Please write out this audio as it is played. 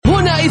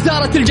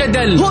وإثارة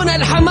الجدل. هنا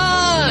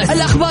الحماس،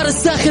 الأخبار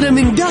الساخنة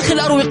من داخل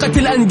أروقة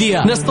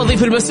الأندية،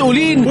 نستضيف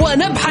المسؤولين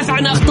ونبحث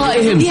عن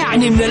أخطائهم.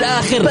 يعني من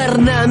الآخر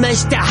برنامج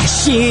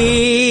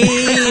تحشير.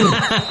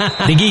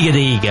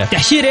 دقيقة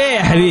تحشير ايه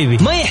يا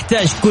حبيبي؟ ما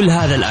يحتاج كل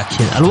هذا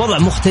الأكشن. الوضع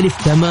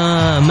مختلف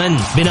تماما.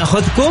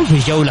 بناخذكم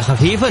في جولة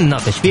خفيفة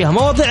نناقش فيها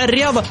مواضيع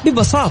الرياضة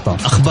ببساطة،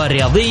 أخبار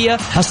رياضية،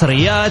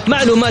 حصريات،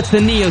 معلومات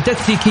فنية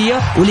وتكتيكية،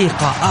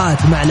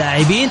 ولقاءات مع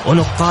لاعبين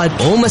ونقاد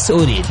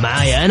ومسؤولين.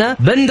 معايا أنا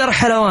بندر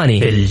حلواني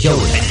في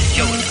الجولة.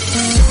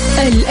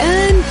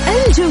 الآن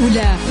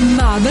الجولة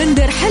مع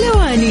بندر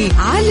حلواني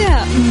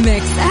على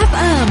ميكس أف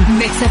أم.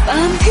 ميكس أف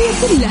أم هي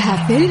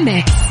كلها في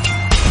الميكس.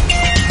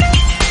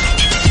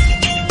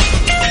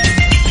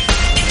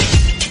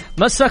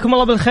 مساكم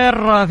الله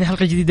بالخير في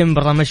حلقة جديدة من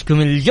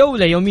برنامجكم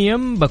الجولة. يوميا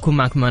بكون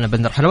معكم أنا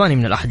بندر حلواني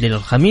من الأحد إلى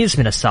الخميس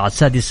من الساعة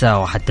 6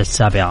 وحتى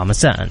 7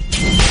 مساء.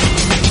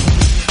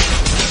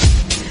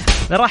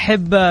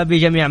 نرحب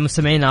بجميع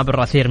مستمعينا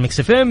عبر أثير ميكس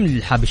اف ام.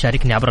 اللي حاب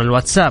يشاركني عبر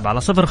الواتساب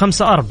على 054-88-11700.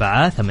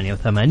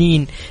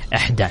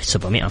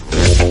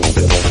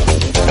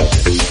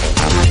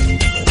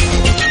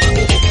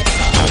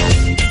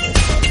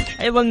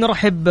 أيضا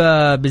نرحب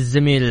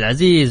بالزميل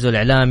العزيز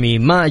والإعلامي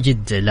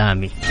ماجد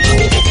لامي.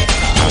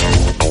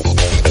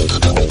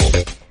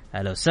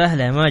 أهلا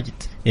وسهلا يا ماجد.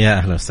 يا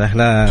أهلا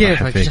وسهلا.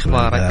 كيفك؟ ايش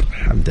اخبارك؟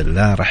 الحمد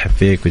لله. رحب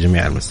فيك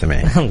وجميع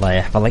المستمعين. الله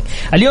يحفظك.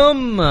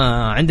 اليوم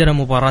عندنا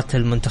مباراة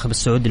المنتخب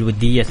السعودي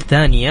الودية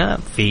الثانية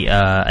في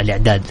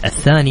الإعداد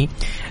الثاني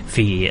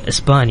في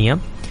إسبانيا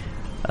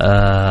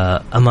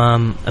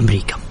أمام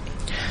أمريكا.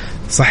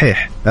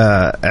 صحيح.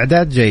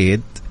 إعداد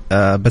جيد،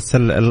 بس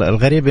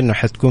الغريب إنه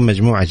حتكون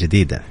مجموعة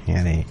جديدة،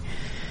 يعني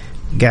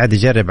قاعد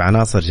يجرب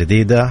عناصر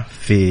جديدة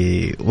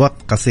في وقت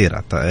قصير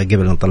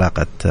قبل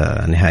انطلاقة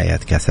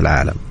نهائيات كأس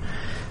العالم.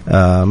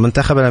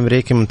 منتخب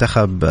الأمريكي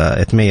منتخب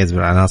يتميز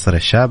بالعناصر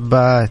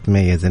الشابة،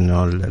 يتميز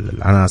إنه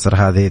العناصر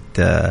هذه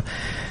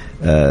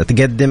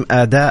تقدم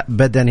أداء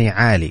بدني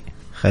عالي.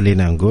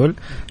 خلينا نقول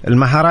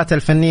المهارات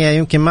الفنية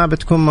يمكن ما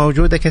بتكون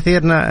موجودة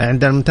كثير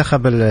عند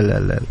المنتخب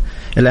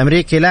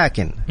الأمريكي،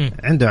 لكن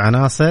عنده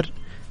عناصر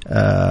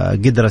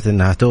قدرت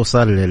انها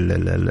توصل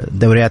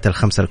للدوريات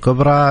الخمسة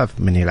الكبرى.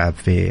 من يلعب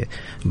في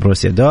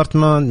بروسيا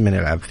دورتموند، من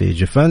يلعب في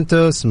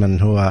جوفنتوس،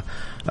 من هو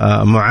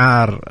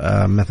معار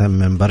مثلا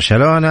من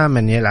برشلونة،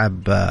 من يلعب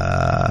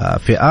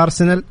في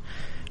أرسنال.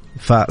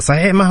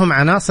 فصحيح ما هم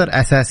عناصر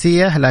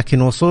أساسية،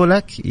 لكن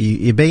وصولك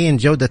يبين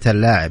جودة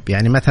اللاعب.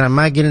 يعني مثلا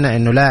ما قلنا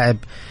انه لاعب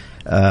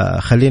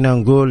خلينا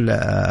نقول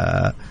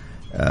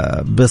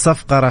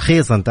بصفقة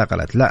رخيصة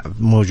انتقلت، لا،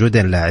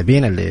 موجودين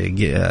لاعبين اللي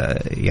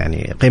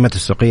يعني قيمة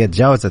السوقية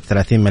تجاوزت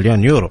 30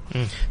 مليون يورو.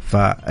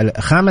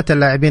 فخامة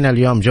اللاعبين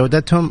اليوم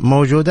جودتهم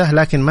موجودة،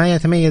 لكن ما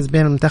يتميز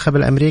بين المنتخب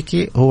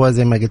الأمريكي هو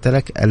زي ما قلت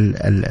لك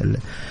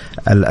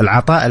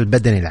العطاء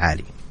البدني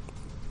العالي.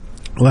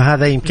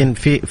 وهذا يمكن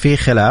في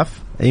خلاف،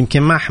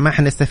 يمكن ما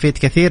حنستفيد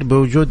كثير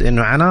بوجود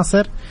انه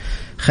عناصر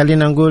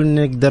خلينا نقول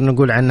نقدر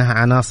نقول عنها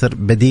عناصر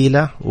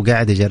بديلة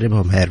وقاعد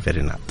يجربهم هيرفي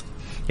رينات.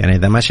 يعني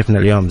إذا ما شفنا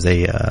اليوم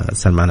زي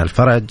سلمان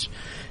الفرج،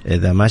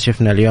 إذا ما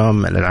شفنا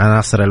اليوم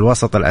العناصر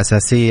الوسط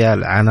الأساسية،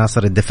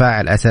 العناصر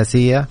الدفاع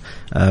الأساسية،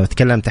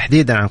 أتكلم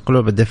تحديدا عن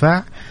قلوب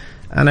الدفاع،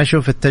 أنا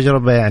أشوف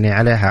التجربة يعني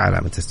عليها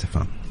علامة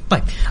استفهام.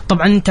 طيب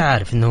طبعا أنت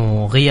عارف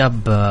أنه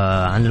غياب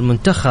عن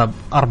المنتخب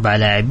 4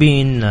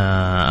 لاعبين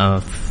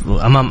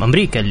أمام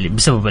أمريكا اللي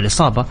بسبب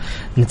الإصابة.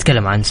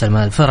 نتكلم عن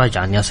سلمان الفرج،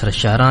 عن ياسر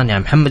الشهراني،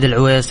 عن محمد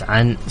العويس،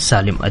 عن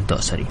سالم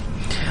الدوسري.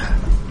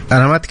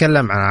 أنا ما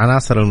أتكلم عن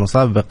عناصر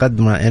المصاب بقد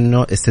ما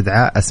إنه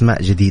استدعاء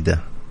أسماء جديدة.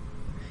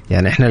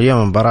 يعني إحنا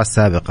اليوم المباراة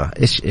السابقة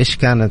إيش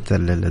كانت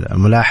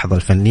الملاحظة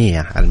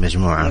الفنية على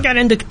المجموعة؟ يعني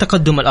عندك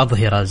تقدم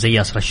الأظهرة زي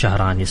ياسر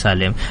الشهراني،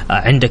 سالم،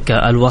 عندك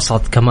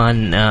الوسط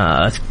كمان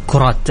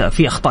كرات،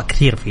 في أخطاء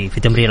كثير في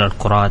تمرير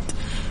الكرات،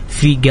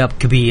 في جاب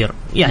كبير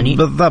يعني.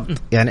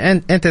 بالضبط. يعني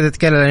أنت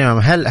تتكلم اليوم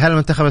هل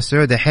المنتخب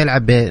السعودي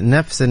حيلعب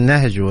بنفس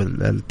النهج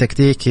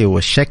والتكتيكي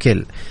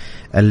والشكل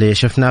اللي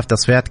شفناه في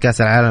تصفيات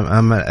كأس العالم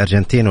أمام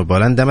الأرجنتين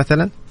وبولندا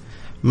مثلا؟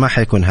 ما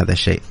حيكون هذا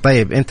الشيء.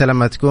 طيب أنت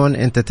لما تكون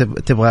أنت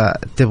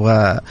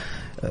تبغى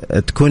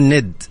تكون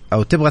ند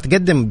أو تبغى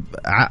تقدم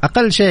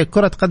أقل شيء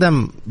كرة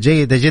قدم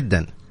جيدة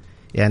جدا،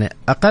 يعني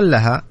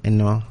أقلها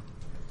إنه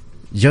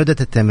جودة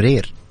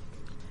التمرير.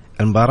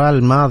 المباراة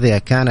الماضية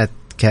كانت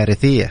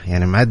كارثية،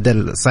 يعني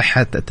معدل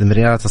صحة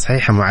التمريرات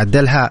الصحيحة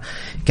معدلها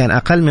كان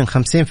أقل من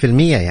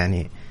 50%،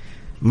 يعني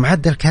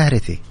معدل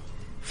كارثي.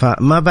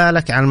 فما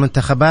بالك عن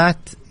المنتخبات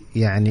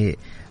يعني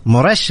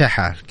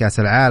مرشحة كأس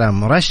العالم،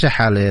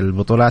 مرشحة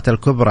للبطولات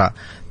الكبرى،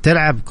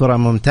 تلعب كرة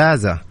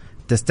ممتازة،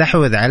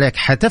 تستحوذ عليك،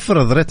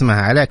 حتفرض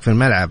رتمها عليك في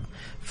الملعب.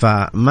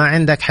 فما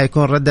عندك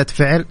حيكون ردة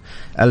فعل.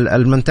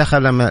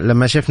 المنتخب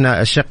لما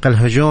شفنا الشق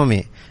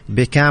الهجومي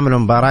بكامل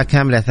مباراة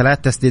كاملة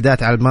 3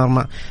 تسديدات على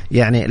المرمى،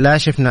 يعني لا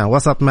شفنا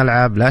وسط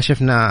ملعب، لا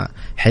شفنا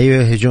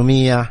حيوية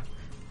هجومية.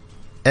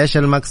 ايش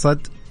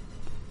المقصد؟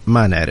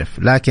 ما نعرف.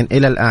 لكن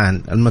إلى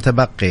الآن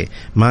المتبقي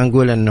ما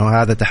نقول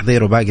أنه هذا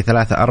تحضيره باقي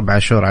 3-4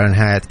 شهور على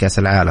نهاية كأس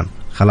العالم.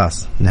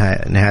 خلاص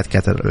نهاية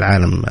كأس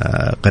العالم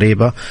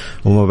قريبة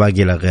وما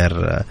باقي له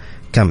غير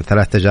كم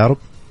 3 تجارب.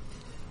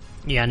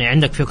 يعني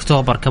عندك في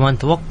أكتوبر كمان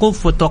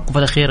توقف، والتوقف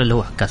الأخير اللي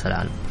هو كأس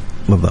العالم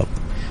بالضبط.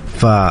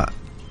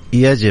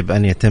 فيجب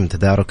أن يتم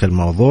تدارك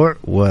الموضوع،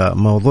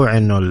 وموضوع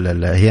أنه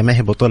هي ما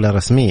هي بطولة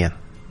رسمية.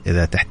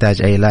 إذا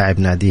تحتاج أي لاعب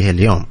ناديه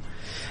اليوم،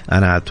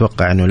 أنا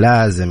أتوقع أنه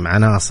لازم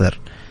عناصر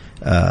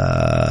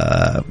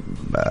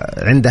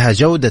عندها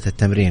جودة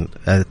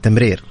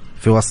التمرير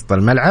في وسط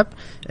الملعب،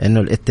 أنه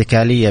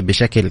الاتكالية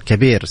بشكل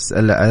كبير.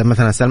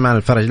 مثلا سلمان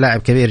الفرج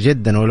لاعب كبير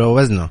جدا ولو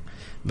وزنه،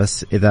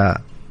 بس إذا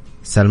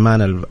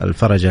سلمان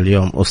الفرج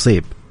اليوم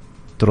أصيب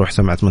تروح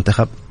سمعة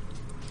منتخب.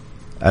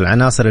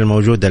 العناصر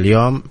الموجودة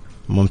اليوم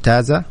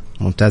ممتازة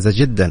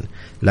جدا،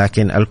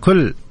 لكن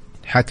الكل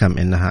حكم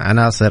إنها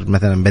عناصر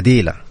مثلا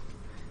بديلة.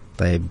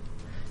 طيب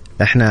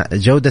احنا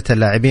جودة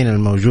اللاعبين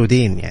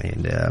الموجودين، يعني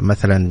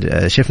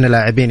مثلا شفنا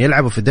لاعبين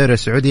يلعبوا في الدوري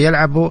السعودي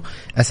يلعبوا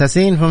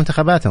أساسيين في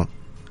منتخباتهم،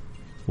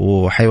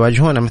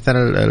 وحيواجهونا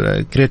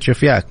مثلا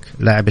كريتشوفياك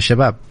لاعب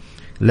الشباب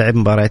لعب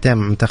مباراتين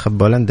مع منتخب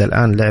بولندا،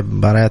 الآن لعب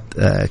مباريات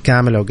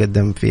كاملة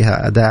وقدم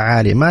فيها أداء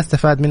عالي، ما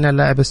استفاد منها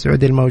اللاعب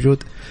السعودي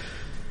الموجود.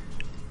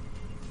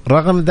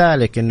 رغم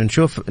ذلك إنه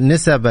نشوف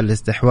نسب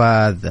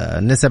الاستحواذ،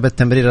 نسب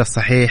التمرير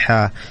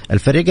الصحيحة،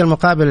 الفريق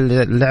المقابل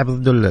اللي لعب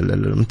ضد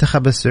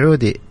المنتخب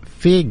السعودي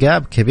في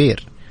جاب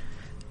كبير.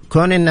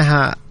 كون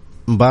إنها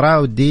مباراة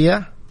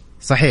ودية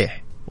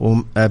صحيح،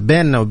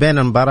 وبيننا وبين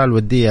المباراة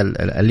الودية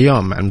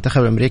اليوم مع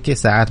المنتخب الأمريكي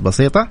ساعات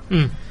بسيطة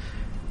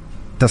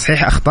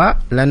تصحيح أخطاء،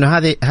 لأنه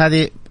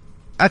هذه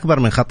أكبر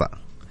من خطأ،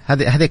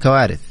 هذه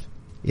كوارث.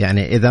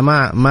 يعني إذا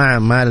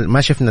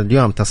ما شفنا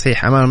اليوم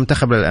تصحيح أمام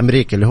المنتخب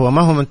الأمريكي اللي هو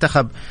ما هو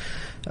منتخب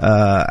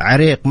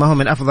عريق، ما هو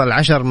من أفضل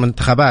 10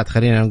 منتخبات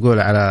خلينا نقول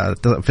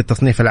في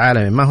التصنيف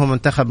العالمي، ما هو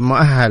منتخب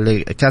مؤهل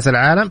لكأس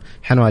العالم،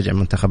 حنواجه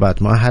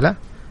منتخبات مؤهلة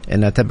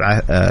إنها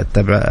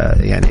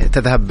يعني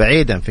تذهب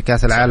بعيدا في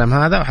كأس العالم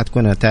هذا،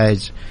 وحتكون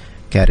نتائج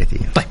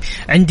كارثية. طيب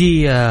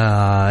عندي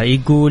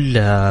يقول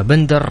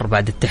بندر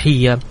بعد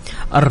التحية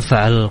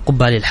أرفع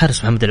القبعة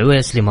للحارس محمد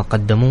العويس لما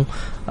قدموا،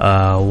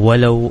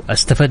 ولو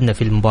استفدنا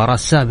في المباراة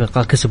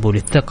السابقة كسبوا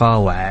للثقة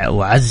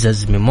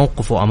وعزز من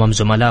موقفه أمام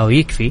زملائه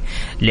يكفي،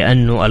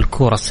 لأنه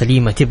الكرة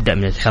السليمة تبدأ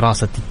من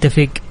الحراسة،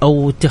 تتفق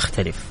أو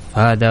تختلف.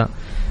 هذا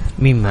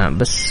مما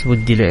بس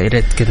ودي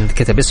ريت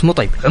كتب اسمه.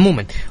 طيب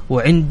عموما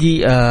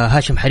وعندي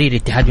هاشم حريري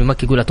اتحاد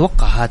بمكة يقول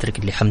أتوقع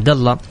هاتريك لحمد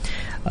الله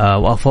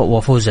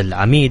وفوز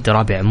العميد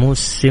رابع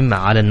موسم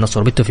على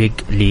النصر، بالتوفيق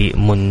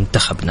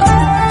لمنتخبنا.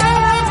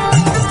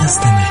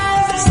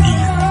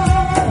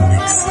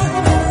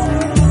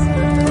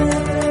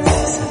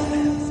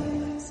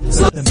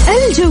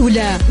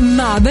 الجولة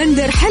مع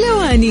بندر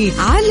حلواني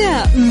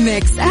على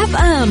ميكس اف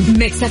ام.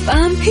 ميكس اف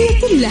ام هي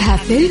كلها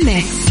في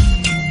الميكس.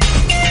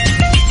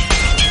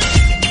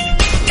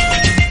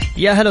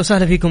 يا هلا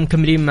وسهلا فيكم،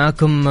 كملين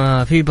معكم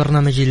في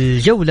برنامج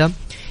الجولة.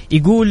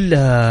 يقول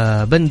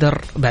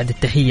بندر بعد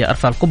التحية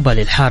أرفع القبة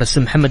للحارس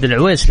محمد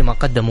العويس لما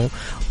قدموا،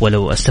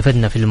 ولو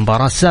استفدنا في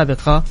المباراة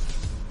السابقة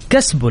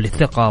كسبوا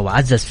للثقة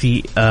وعزز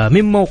في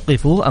من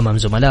موقفه أمام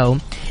زملائهم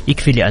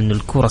يكفي، لأن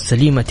الكرة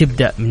السليمة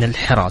تبدأ من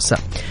الحراسة،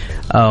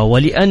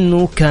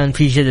 ولأنه كان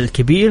في جدل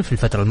كبير في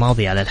الفترة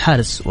الماضية على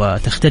الحارس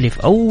وتختلف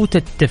أو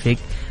تتفق.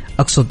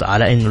 أقصد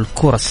على أن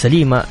الكرة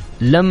السليمة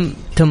لم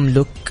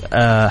تملك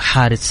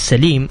حارس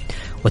سليم،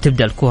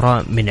 وتبدأ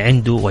الكرة من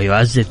عنده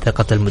ويعزز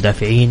ثقة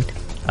المدافعين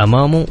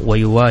أمامه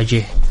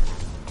ويواجه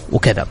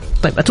وكذا.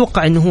 طيب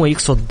أتوقع أنه هو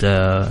يقصد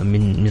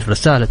من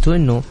رسالته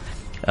أنه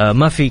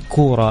ما في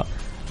كرة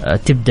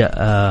تبدأ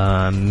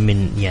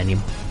من يعني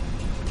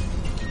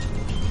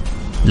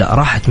لا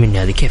راحت مني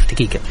هذه كيف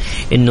دقيقة،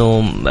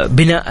 أنه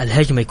بناء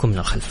الهجمة يكون من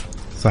الخلف.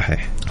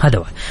 صحيح هذا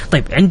واحد.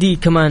 طيب عندي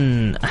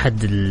كمان أحد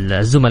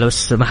الزملاء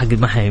بس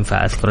ما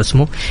حينفع أذكر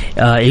اسمه،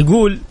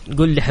 يقول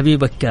لي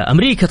حبيبك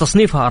أمريكا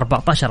تصنيفها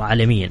 14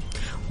 عالميا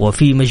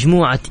وفي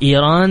مجموعة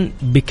إيران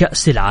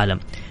بكأس العالم،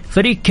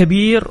 فريق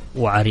كبير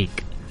وعريق،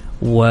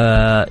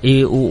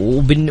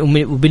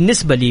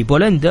 وبالنسبة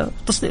لبولندا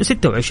تصنيف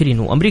 26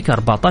 وأمريكا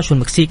 14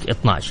 والمكسيك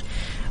 12.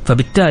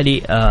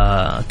 فبالتالي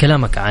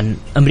كلامك عن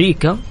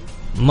أمريكا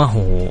ما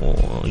هو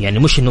يعني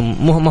مش إنه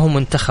ما هو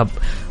منتخب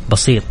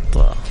بسيط.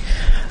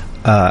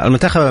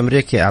 المنتخب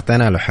الأمريكي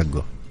أعطينا له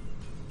حقه،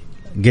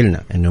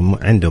 قلنا إنه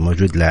عنده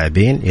موجود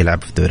لاعبين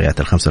يلعبوا في الدوريات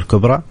الخمسة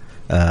الكبرى،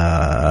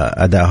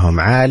 أدائهم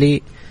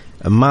عالي،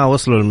 ما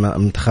وصلوا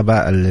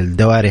المنتخبات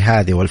الدواري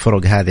هذه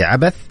والفرق هذه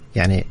عبث.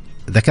 يعني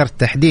ذكرت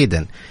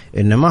تحديدا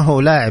إنه ما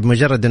هو لاعب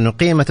مجرد إنه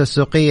قيمته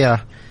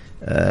السوقية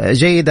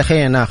جيدة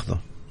خلينا ناخذه.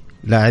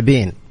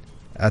 لاعبين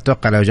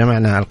أتوقع لو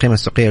جمعنا القيمة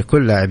السوقية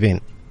كل لاعبين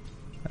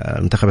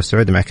المنتخب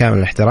السعودي مع كامل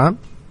الاحترام،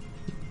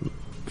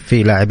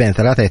 في لاعبين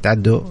 3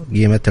 يتعدوا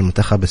قيمة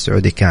المنتخب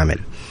السعودي كامل.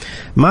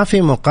 ما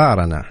في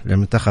مقارنة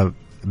للمنتخب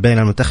بين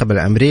المنتخب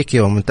الأمريكي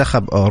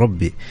ومنتخب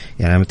أوروبي.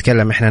 يعني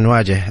نتكلم إحنا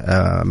نواجه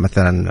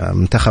مثلا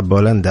منتخب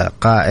بولندا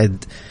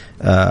قائد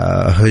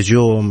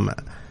هجوم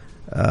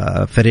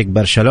فريق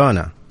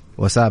برشلونة،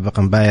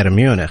 وسابقا بايرن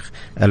ميونخ،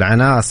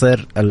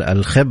 العناصر،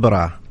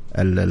 الخبرة،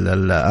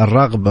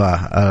 الرغبة،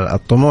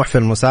 الطموح في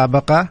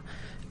المسابقة،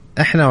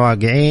 احنا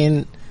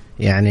واقعين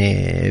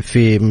يعني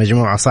في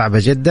مجموعة صعبة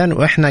جدا،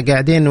 واحنا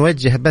قاعدين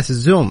نوجه بس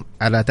الزوم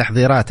على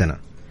تحضيراتنا.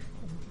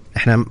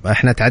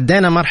 احنا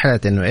تعدينا مرحلة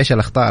انه ايش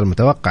الاخطاء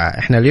المتوقعة.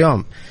 احنا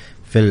اليوم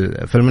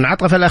في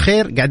المنعطف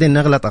الاخير قاعدين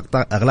نغلط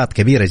اغلاط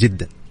كبيرة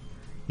جدا.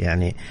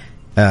 يعني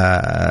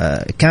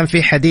كان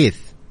في حديث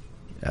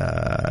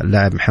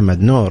لاعب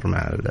محمد نور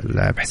مع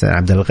اللاعب حسين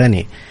عبد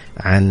الغني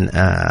عن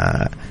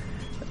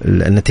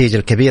النتيجة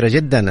الكبيرة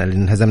جدا اللي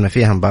انهزمنا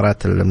فيها مباراة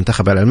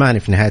المنتخب الألماني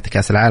في نهاية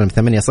كأس العالم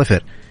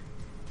 8-0.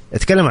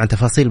 اتكلم عن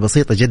تفاصيل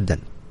بسيطة جدا.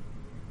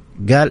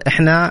 قال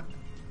احنا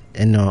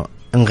انه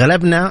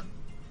انغلبنا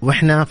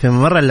واحنا في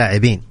ممر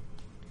اللاعبين،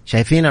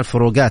 شايفين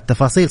الفروقات،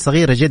 تفاصيل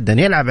صغيرة جدا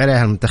يلعب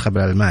عليها المنتخب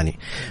الألماني،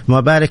 ما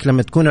بالك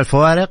لما تكون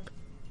الفوارق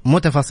مو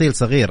تفاصيل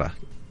صغيرة،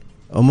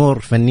 أمور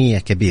فنية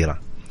كبيرة.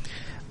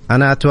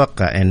 أنا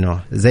أتوقع إنه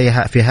زي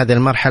في هذه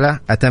المرحلة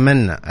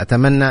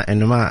أتمنى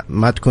إنه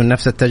ما تكون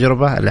نفس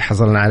التجربة اللي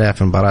حصلنا عليها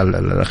في المباراة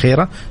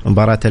الأخيرة.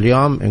 مباراة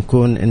اليوم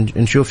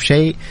نشوف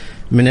شيء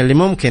من اللي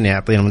ممكن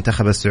يعطيه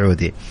المنتخب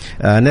السعودي.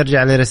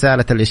 نرجع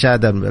لرسالة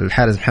الإشادة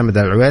الحارس محمد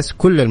العويس،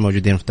 كل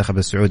الموجودين في المنتخب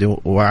السعودي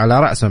وعلى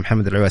رأسه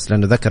محمد العويس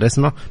لأنه ذكر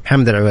اسمه.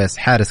 محمد العويس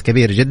حارس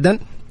كبير جدا،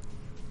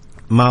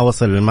 ما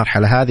وصل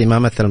للمرحلة هذه، ما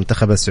مثل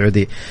المنتخب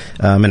السعودي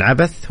من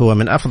عبث. هو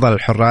من أفضل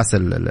الحراس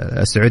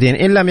السعوديين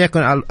إن لم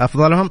يكن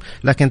أفضلهم.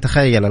 لكن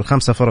تخيل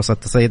 5 فرص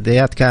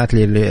التصديات كانت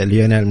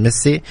لليونيل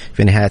ميسي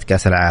في نهاية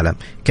كأس العالم،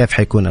 كيف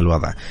حيكون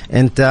الوضع؟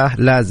 أنت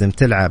لازم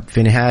تلعب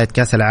في نهاية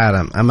كأس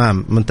العالم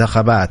أمام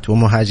منتخبات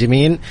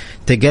ومهاجمين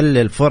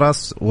تقلل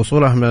فرص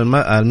وصولهم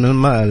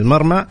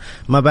المرمى،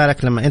 ما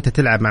بالك لما أنت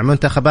تلعب مع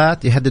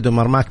منتخبات يهددوا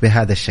مرماك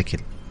بهذا الشكل.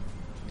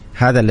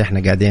 هذا اللي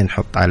احنا قاعدين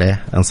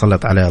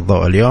نسلط عليه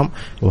الضوء اليوم.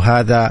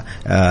 وهذا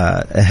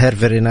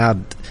هيرفي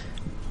رينارد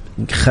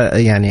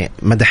يعني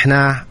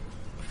مدحناه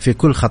في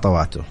كل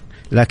خطواته،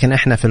 لكن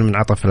احنا في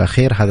المنعطف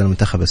الأخير هذا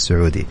المنتخب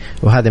السعودي،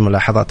 وهذه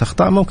ملاحظات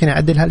أخطاء ممكن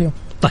يعدلها اليوم.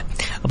 طيب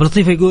أبو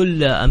لطيف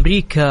يقول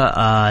أمريكا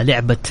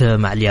لعبت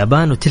مع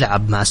اليابان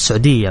وتلعب مع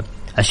السعودية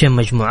عشان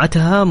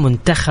مجموعتها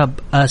منتخب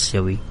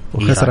آسيوي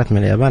وخسرت من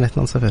اليابان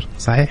 2-0.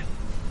 صحيح.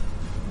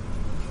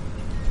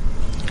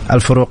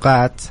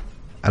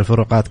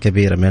 الفروقات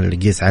كبيرة من اللي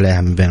قيس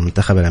عليها من بين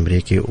المنتخب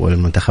الأمريكي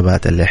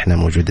والمنتخبات اللي احنا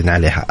موجودين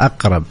عليها.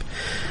 أقرب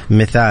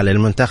مثال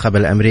المنتخب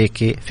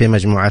الأمريكي في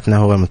مجموعتنا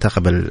هو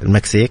المنتخب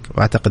المكسيك،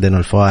 وأعتقد أنه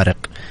الفوارق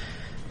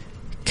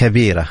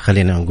كبيرة.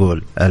 خلينا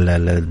نقول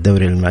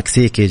الدوري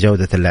المكسيكي،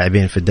 جودة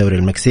اللاعبين في الدوري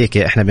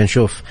المكسيكي احنا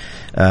بنشوف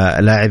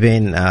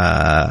لاعبين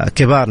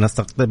كبار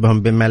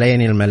نستقطبهم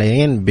بملايين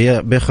الملايين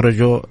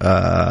بيخرجوا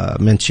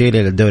من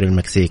تشيلي للدوري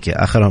المكسيكي.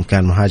 آخرهم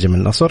كان مهاجم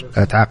النصر،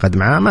 اتعاقد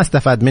معاه ما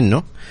استفاد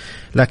منه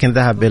لكن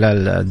ذهب إلى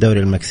الدوري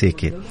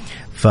المكسيكي.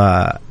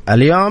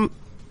 فاليوم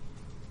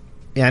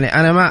يعني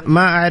أنا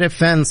ما أعرف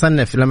فين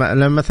نصنف.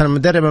 لما مثلا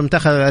مدرب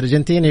المنتخب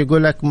الأرجنتيني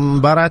يقول لك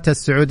مباراة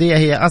السعودية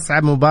هي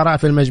أصعب مباراة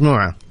في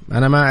المجموعة،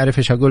 أنا ما أعرف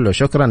إيش أقول له.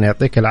 شكرا،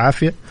 يعطيك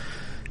العافية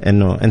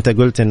إنه أنت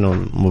قلت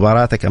إنه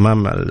مباراتك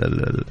أمام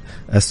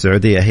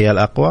السعودية هي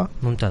الأقوى.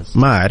 ممتاز.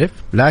 ما أعرف،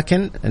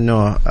 لكن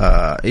إنه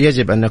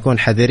يجب أن نكون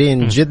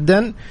حذرين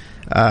جدا.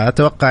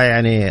 أتوقع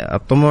يعني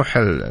الطموح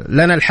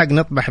لنا الحق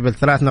نطمح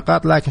بال3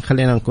 نقاط، لكن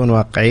خلينا نكون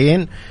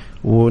واقعيين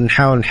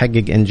ونحاول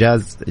نحقق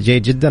إنجاز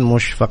جيد جدا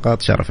مش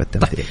فقط شرف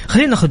التمثيل. طيب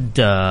خلينا ناخذ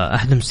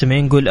أحد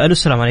المستمعين. نقول ألو،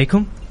 السلام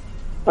عليكم.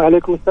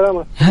 وعليكم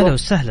السلام. هلا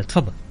وسهلا،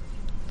 تفضل.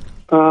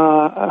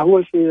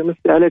 أول شيء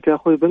مسي عليك يا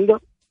أخوي بندر،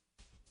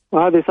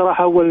 وهذه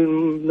صراحة أول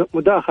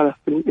مداخلة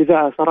في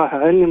الإذاعة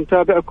صراحة، أني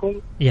متابعكم.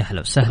 يا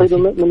هلا وسهلا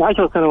من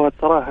 10 سنوات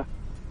صراحة.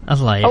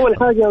 الله يحفظك. أول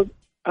حاجة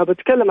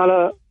بتكلم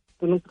على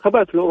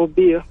المنتخبات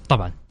الأوروبية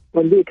طبعا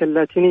وأمريكا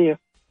اللاتينية.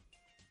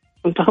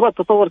 منتخبات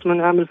تطورت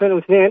من عام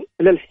 2002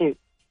 إلى الحين.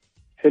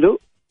 حلو.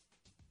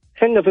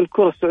 حنا في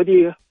الكرة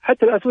السعودية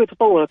حتى الآسيوية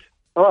تطورت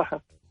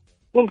صراحة،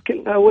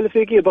 ممكن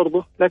والأفريقية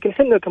برضه، لكن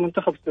حنا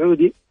كمنتخب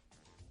سعودي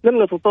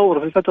لم نتطور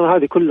في الفترة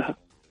هذه كلها.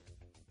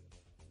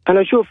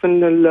 أنا أشوف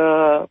أن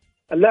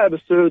اللاعب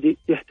السعودي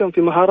يهتم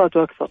في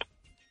مهاراته أكثر،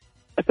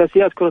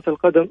 أساسيات كرة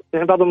القدم.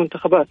 يعني بعض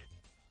المنتخبات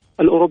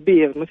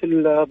الأوروبية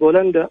مثل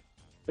بولندا،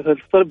 مثل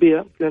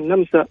صربيا، مثل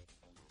النمسا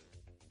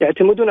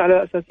يعتمدون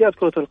على أساسيات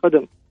كرة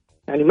القدم،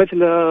 يعني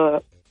مثل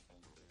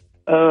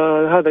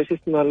هذا شو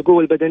اسمه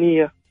القوة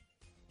البدنية،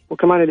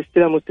 وكمان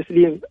الاستلام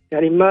والتسليم.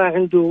 يعني ما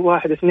عنده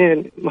 1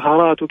 2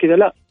 مهارات وكذا،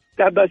 لا،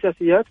 لعب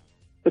بأساسيات.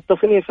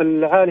 التصنيف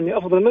العالمي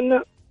أفضل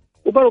منه،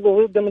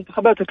 وبرضه ضد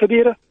المنتخبات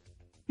الكبيرة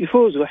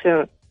يفوزوا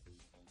أحيانا.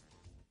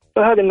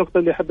 فهذه النقطة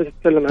اللي حبيت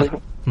أتكلم عنها.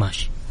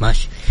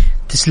 ماشي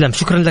تسلم،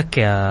 شكرا لك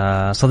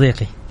يا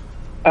صديقي.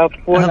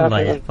 الله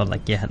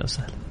يحفظك. يا هلا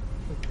وسهلا.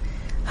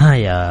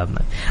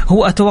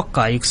 هو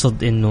أتوقع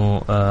يقصد إنه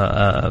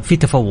في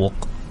تفوق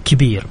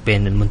كبير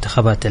بين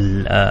المنتخبات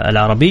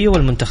العربية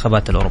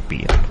والمنتخبات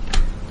الأوروبية،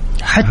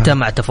 حتى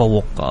مع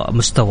تفوق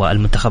مستوى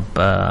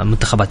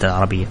المنتخبات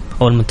العربية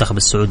أو المنتخب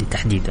السعودي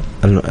تحديدا.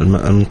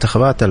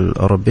 المنتخبات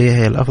الأوروبية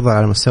هي الأفضل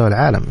على مستوى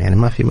العالم، يعني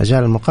ما في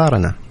مجال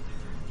المقارنة.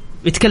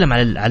 يتكلم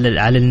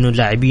على إنه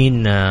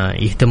اللاعبين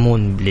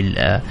يهتمون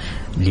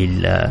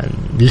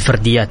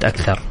للفرديات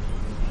أكثر.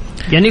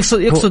 يعني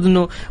يقصد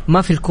إنه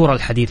ما في الكرة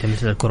الحديثة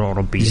مثل الكرة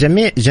الأوروبية.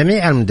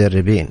 جميع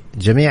المدربين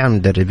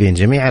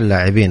جميع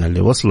اللاعبين اللي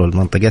وصلوا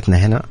لمنطقتنا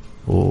هنا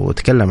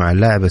وتكلم عن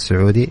اللاعب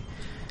السعودي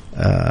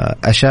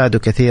أشادوا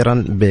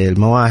كثيرا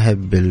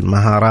بالمواهب،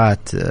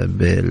 بالمهارات،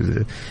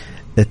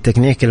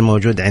 بالتكنيك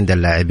الموجود عند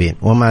اللاعبين،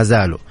 وما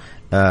زالوا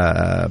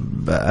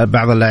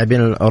بعض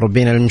اللاعبين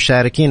الأوروبيين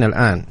المشاركين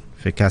الآن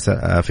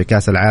في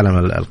كأس العالم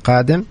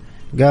القادم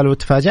قالوا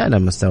تفاجأنا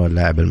بمستوى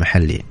اللاعب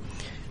المحلي.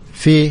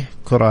 في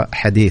كرة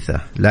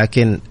حديثة،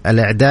 لكن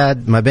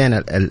الإعداد ما بين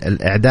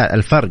الإعداد،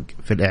 الفرق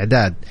في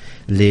الإعداد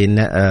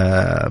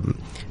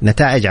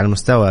لنتائج على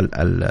المستوى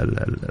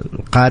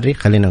القاري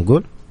خلينا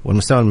نقول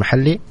والمستوى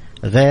المحلي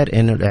غير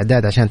إنه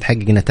الإعداد عشان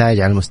تحقق نتائج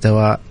على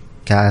مستوى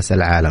كأس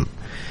العالم.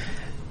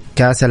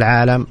 كأس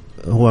العالم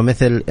هو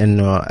مثل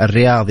إنه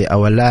الرياضي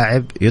أو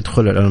اللاعب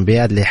يدخل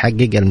الأولمبياد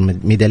ليحقق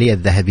الميدالية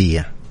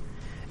الذهبية.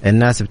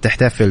 الناس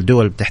بتحتفل،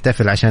 دول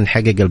بتحتفل عشان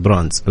يحقق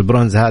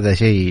البرونز هذا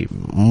شيء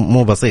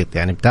مو بسيط.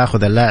 يعني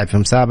بتاخذ اللاعب في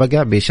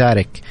مسابقة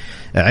بيشارك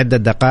عدة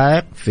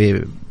دقائق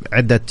في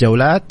عدة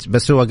جولات،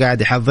 بس هو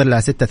قاعد يحضر لها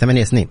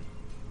 6-8 سنين.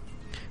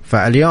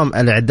 فاليوم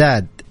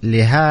الإعداد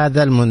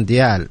لهذا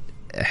المونديال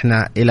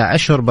احنا إلى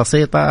أشهر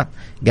بسيطة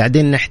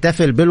قاعدين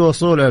نحتفل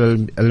بالوصول إلى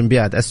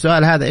الأولمبياد.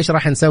 السؤال هذا إيش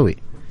راح نسوي؟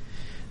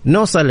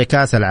 نوصل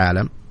لكأس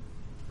العالم،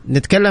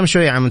 نتكلم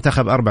شوية عن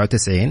منتخب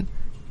 94،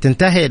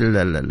 تنتهي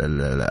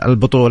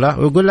البطولة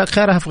ويقول لك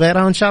خيرها في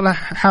غيرها وإن شاء الله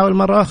حاول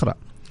مرة أخرى.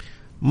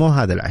 مو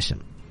هذا العشم.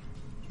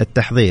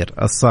 التحضير،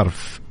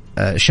 الصرف،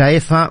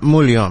 شايفها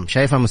مو اليوم،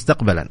 شايفها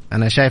مستقبلا.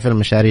 أنا شايف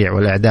المشاريع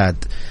والإعداد،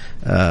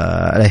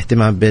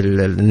 الاهتمام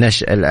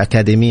بالنشء،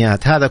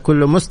 الأكاديميات، هذا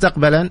كله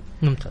مستقبلا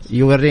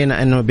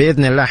يورينا أنه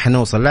بإذن الله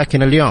حنوصل.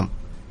 لكن اليوم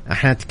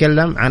احنا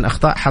نتكلم عن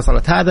أخطاء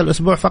حصلت هذا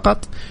الأسبوع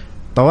فقط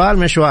طوال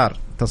مشوار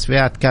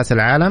تصفيات كأس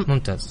العالم.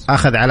 ممتاز.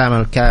 أخذ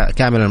علامة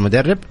كامل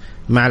المدرب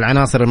مع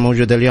العناصر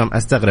الموجودة اليوم.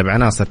 أستغرب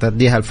عناصر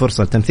تديها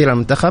الفرصة لتمثيل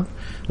المنتخب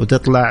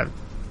وتطلع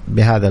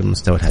بهذا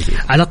المستوى الهزيل.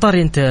 على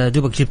طاري أنت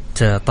دوبك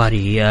جبت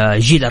طاري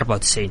جيل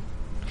 94.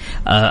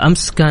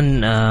 أمس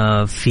كان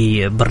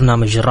في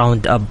برنامج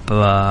راوند أب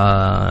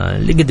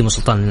اللي قدمه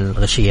سلطان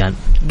الغشيان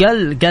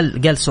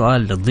قال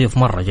سؤال للضيف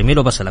مرة جميل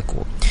وبسألك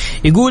هو.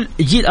 يقول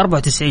جيل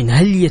 94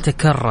 هل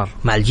يتكرر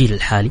مع الجيل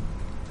الحالي؟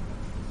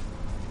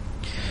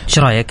 ايش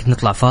رايك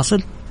نطلع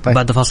فاصل؟ طيب.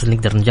 بعد فاصل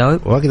نقدر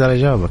نجاوب. واقدر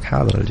اجاوبك.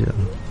 حاضر الجواب.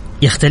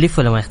 يختلف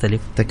ولا ما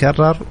يختلف؟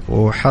 تكرر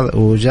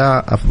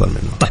وجاء افضل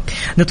منه. طيب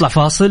نطلع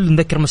فاصل.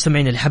 نذكر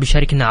مستمعين اللي حاب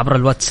يشاركنا عبر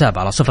الواتساب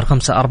على 0548811700.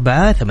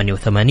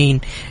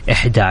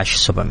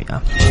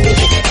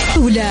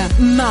 أولى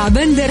مع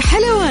بندر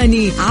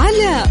حلواني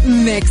على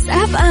ميكس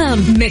اف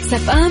ام. ميكس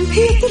اف ام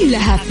هي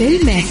كلها في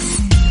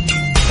الميكس.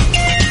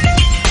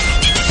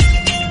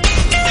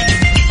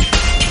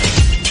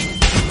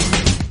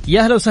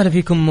 يا أهلا وسهلا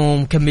فيكم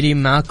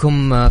ومكملين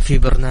معكم في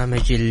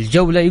برنامج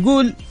الجولة.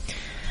 يقول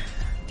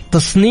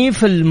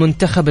تصنيف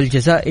المنتخب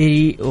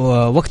الجزائري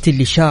وقت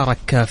اللي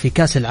شارك في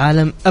كأس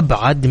العالم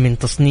أبعد من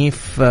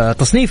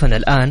تصنيفنا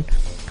الآن،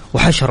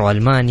 وحشروا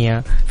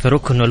ألمانيا في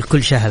ركن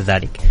الكل شاهد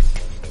ذلك.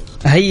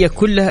 هي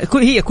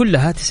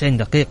كلها 90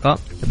 دقيقة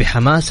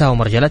بحماسها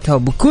ومرجلتها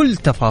وبكل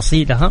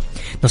تفاصيلها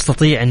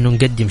نستطيع أن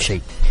نقدم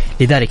شيء.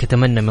 لذلك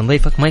أتمنى من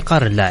ضيفك ما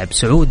يقارن لاعب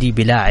سعودي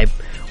بلاعب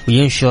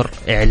وينشر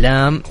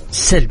إعلام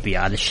سلبي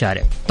على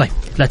الشارع. طيب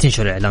لا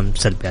تنشر إعلام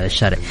سلبي على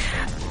الشارع.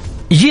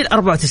 جيل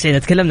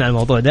 94 تكلمنا عن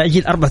الموضوع ده.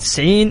 جيل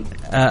 94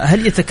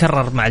 هل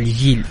يتكرر مع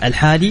الجيل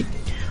الحالي؟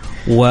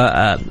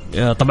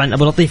 وطبعا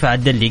أبو لطيفة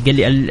عدلي قال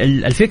لي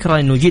الفكرة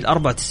إنه جيل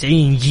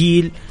 94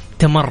 جيل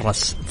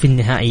تمرس في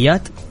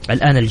النهائيات.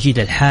 الآن الجيل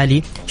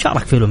الحالي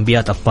شارك في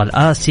أولمبياد أبطال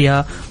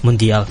آسيا،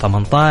 مونديال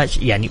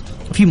 18، يعني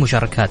في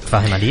مشاركات.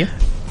 فاهم علي؟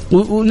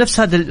 ونفس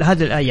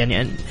هذا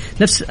يعني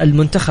نفس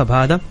المنتخب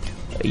هذا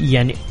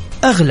يعني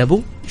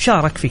أغلبه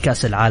شارك في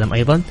كأس العالم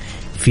أيضا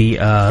في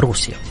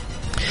روسيا.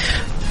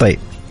 طيب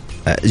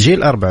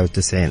جيل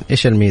 94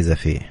 إيش الميزة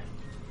فيه؟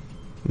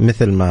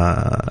 مثل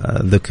ما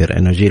ذكر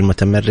إنه جيل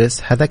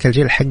متمرس، هذاك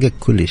الجيل حقق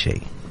كل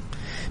شيء،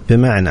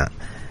 بمعنى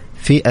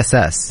في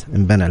أساس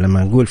انبنى.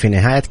 لما نقول في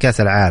نهاية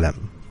كأس العالم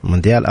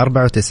مونديال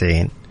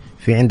 94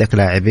 في عندك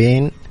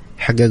لاعبين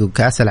حققوا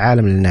كأس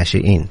العالم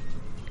للناشئين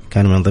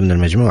كانوا من ضمن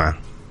المجموعة.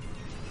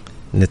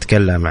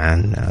 نتكلم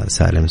عن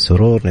سالم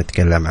سرور،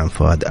 نتكلم عن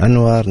فؤاد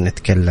أنور،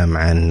 نتكلم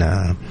عن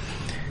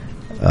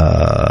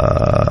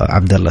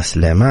عبد الله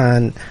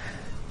سليمان.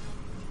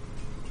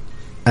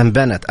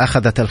 أنبنت،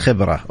 أخذت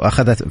الخبرة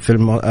وأخذت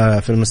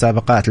في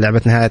المسابقات.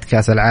 لعبت نهاية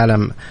كأس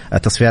العالم،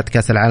 تصفيات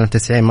كأس العالم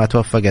 90 ما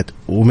توفقت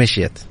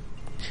ومشيت.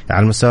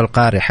 على المستوى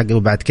القاري حققوا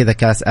بعد كذا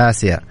كأس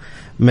آسيا.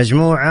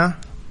 مجموعة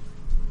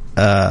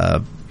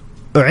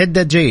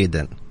أعدت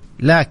جيدا،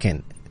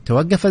 لكن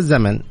توقف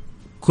الزمن.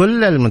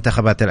 كل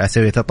المنتخبات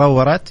الآسيوية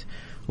تطورت،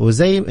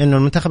 وزي إنه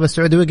المنتخب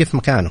السعودي وقف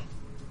مكانه،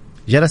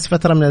 جلس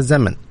فترة من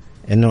الزمن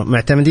إنه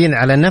معتمدين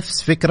على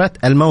نفس فكرة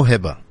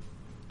الموهبة،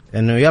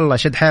 إنه يلا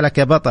شد حالك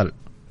يا بطل،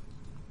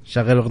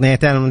 شغل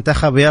أغنيتين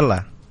المنتخب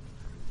ويلا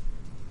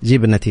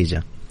جيب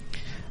النتيجة.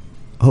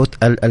 هو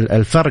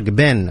الفرق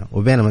بيننا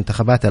وبين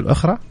المنتخبات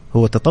الأخرى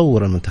هو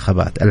تطور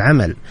المنتخبات،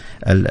 العمل،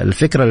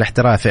 الفكر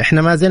الاحترافي.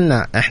 احنا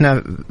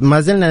ما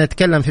زلنا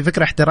نتكلم في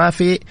فكر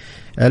احترافي.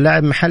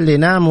 لاعب محلي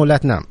نام ولا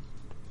تنام،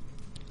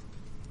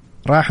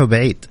 راحوا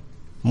بعيد.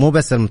 مو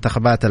بس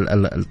المنتخبات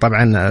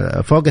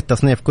طبعا فوق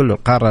التصنيف كله،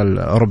 القارة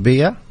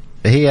الأوروبية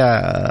هي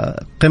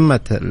قمة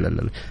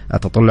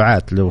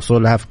التطلعات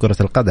لوصولها في كرة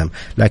القدم،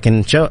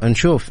 لكن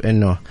نشوف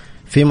انه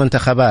في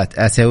منتخبات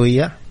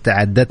آسيوية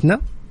تعدتنا،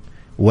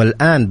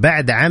 والآن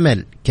بعد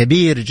عمل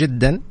كبير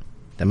جدا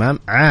تمام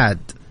عاد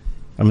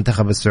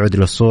المنتخب السعودي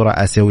للصورة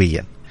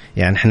آسيويا.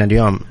 يعني احنا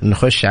اليوم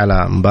نخش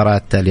على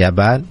مباراة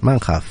اليابان ما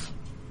نخاف،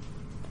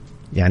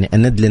 يعني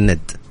الند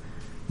للند،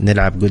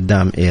 نلعب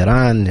قدام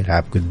إيران،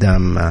 نلعب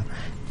قدام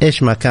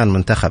إيش ما كان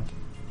منتخب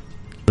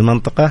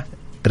المنطقة.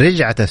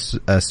 رجعت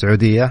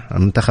السعودية،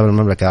 منتخب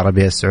المملكة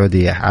العربية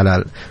السعودية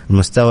على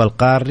المستوى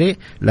القاري،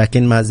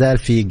 لكن ما زال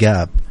في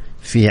جاب،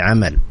 في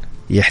عمل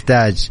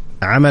يحتاج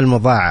عمل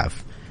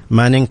مضاعف.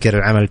 ما ننكر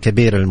العمل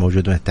الكبير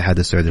الموجود من الاتحاد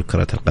السعودي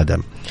لكرة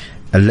القدم،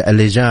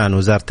 اللجان،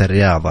 وزارة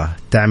الرياضة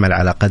تعمل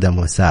على قدم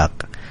وساق،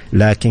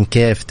 لكن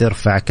كيف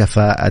ترفع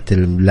كفاءة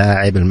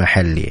اللاعب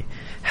المحلي؟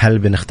 هل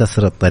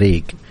بنختصر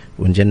الطريق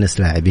ونجنس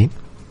لاعبين؟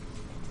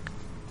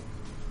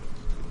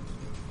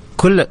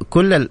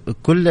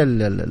 كل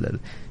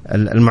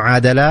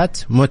المعادلات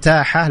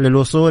متاحة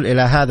للوصول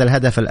إلى هذا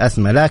الهدف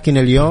الأسمى، لكن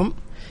اليوم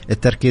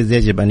التركيز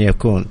يجب أن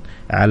يكون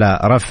على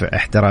رفع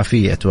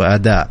احترافية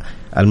وأداء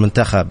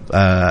المنتخب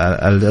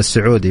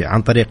السعودي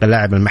عن طريق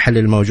اللاعب المحلي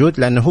الموجود،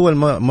 لأنه هو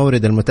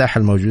المورد المتاح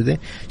الموجود.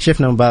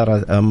 شفنا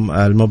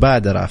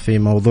المبادرة في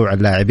موضوع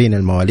اللاعبين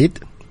المواليد،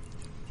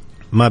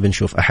 ما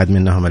بنشوف أحد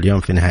منهم اليوم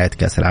في نهاية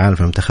كأس العالم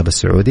في المنتخب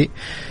السعودي.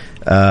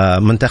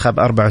 منتخب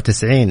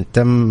 94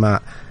 تم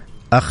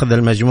أخذ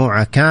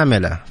المجموعة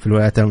كاملة في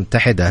الولايات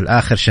المتحدة،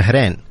 الآخر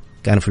شهرين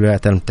كان في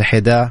الولايات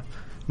المتحدة،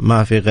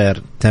 ما في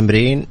غير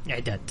تمرين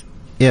إعداد،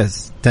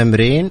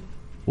 تمرين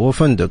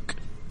وفندق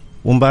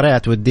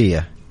ومباريات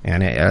ودية.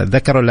 يعني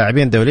ذكروا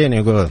اللاعبين دوليين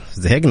يقولوا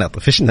زهقنا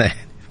طفشنا،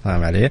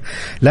 فاهم علي؟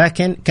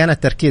 لكن كان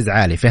التركيز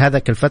عالي في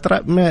هذاك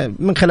الفترة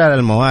من خلال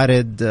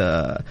الموارد،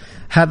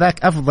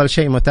 هذاك أفضل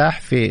شيء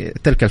متاح في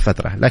تلك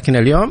الفترة. لكن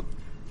اليوم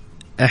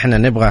احنا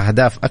نبغى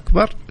أهداف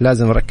أكبر،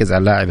 لازم نركز على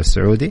اللاعب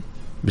السعودي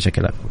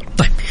بشكل أكبر.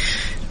 طيب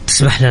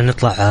تسمح لنا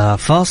نطلع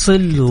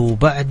فاصل،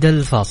 وبعد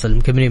الفاصل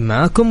مكملين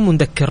معاكم،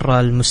 ونذكر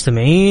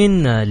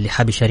المستمعين اللي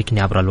حاب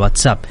يشاركني عبر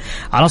الواتساب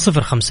على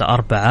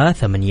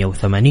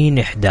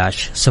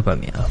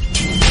 0548811700.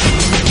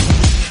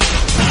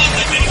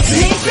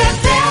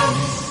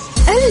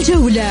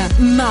 الجولة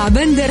مع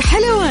بندر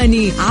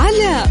حلواني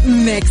على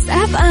ميكس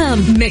اف ام.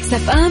 ميكس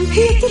اف ام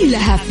هي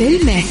كلها في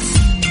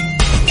الميكس.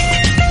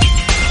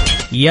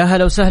 يا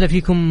هلا وسهلا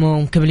فيكم،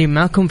 ومكملين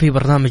معكم في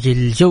برنامج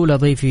الجولة.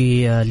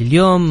 ضيفي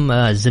لليوم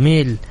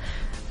الزميل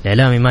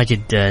الإعلامي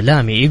ماجد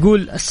لامي.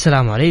 يقول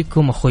السلام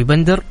عليكم أخوي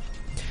بندر،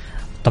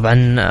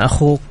 طبعا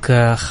أخوك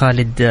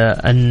خالد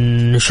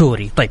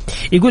النشوري. طيب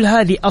يقول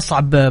هذه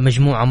أصعب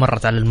مجموعة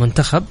مرت على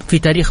المنتخب في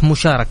تاريخ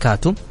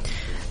مشاركاته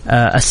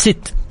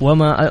الست،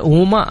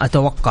 وما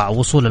أتوقع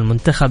وصول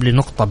المنتخب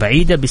لنقطة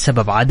بعيدة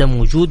بسبب عدم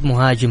وجود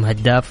مهاجم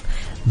هداف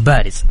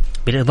بارز،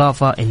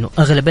 بالإضافة أنه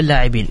أغلب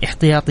اللاعبين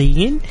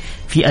احتياطيين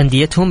في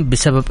أنديتهم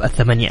بسبب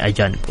 8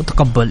 أجانب.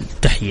 وتقبل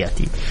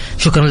تحياتي.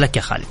 شكرا لك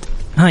يا خالد.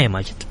 ها يا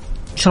ماجد،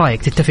 ايش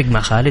رايك؟ تتفق مع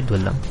خالد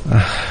ولا؟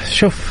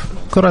 شوف،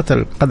 كرة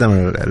القدم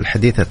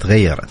الحديثة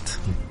تغيرت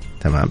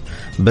تمام،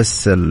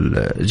 بس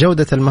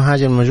جودة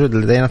المهاجم الموجود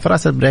لدينا في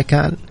راس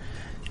البريكان،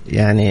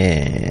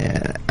 يعني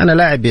أنا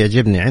لاعب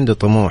يعجبني، عنده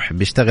طموح،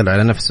 بيشتغل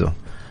على نفسه.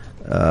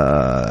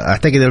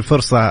 أعتقد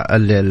الفرصة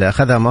اللي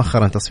أخذها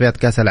مؤخرا تصفيات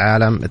كأس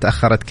العالم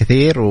تأخرت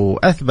كثير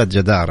وأثبت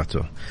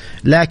جدارته.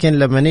 لكن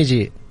لما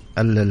نيجي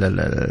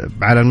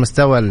على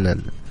المستوى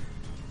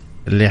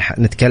اللي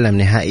نتكلم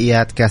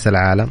نهائيات كأس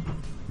العالم،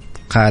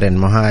 قارن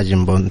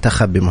مهاجم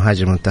منتخب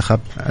بمهاجم منتخب،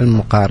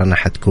 المقارنة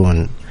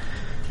حتكون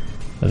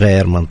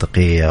غير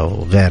منطقية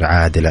وغير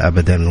عادلة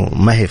أبدا،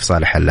 وما هي في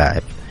صالح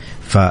اللاعب.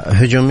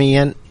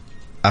 فهجوميا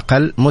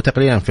أقل، مو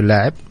تقليلا في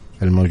اللاعب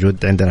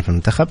الموجود عندنا في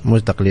المنتخب، مو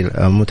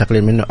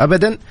تقليل منه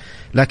أبدا،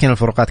 لكن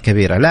الفروقات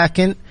كبيرة.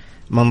 لكن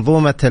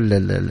منظومة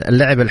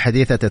اللعب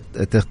الحديثة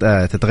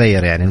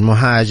تتغير. يعني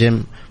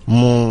المهاجم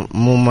مو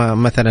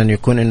مثلا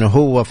يكون إنه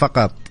هو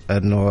فقط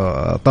إنه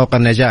طوق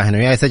النجاح إنه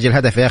يسجل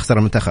هدف يخسر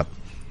المنتخب.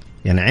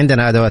 يعني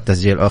عندنا أدوات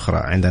تسجيل أخرى،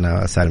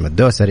 عندنا سالم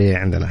الدوسري،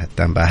 عندنا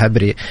هتان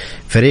باهبري،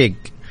 فريق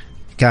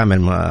كامل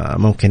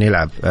ممكن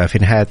يلعب. في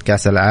نهاية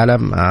كأس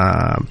العالم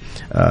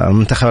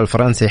المنتخب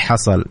الفرنسي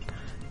حصل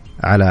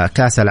على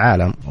كأس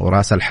العالم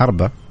وراس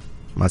الحربة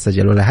ما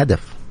سجل ولا هدف.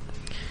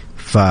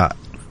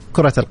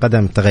 فكرة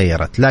القدم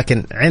تغيرت،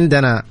 لكن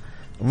عندنا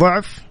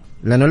ضعف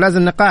لأنه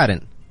لازم نقارن،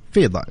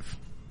 في ضعف،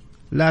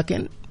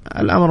 لكن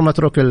الأمر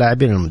متروك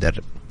للاعبين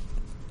والمدرب.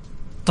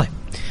 طيب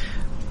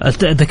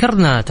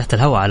ذكرنا تحت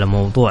الهواء على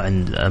موضوع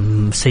أن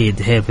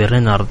السيد هيرفي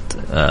رينارد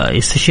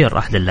يستشير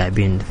أحد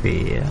اللاعبين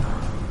في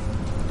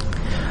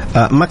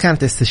ما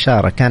كانت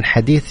استشارة، كان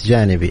حديث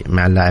جانبي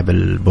مع اللاعب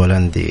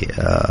البولندي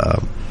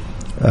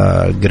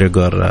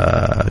غريغور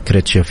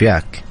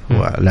كريتشوفياك،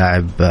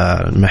 ولاعب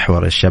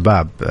محور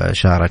الشباب،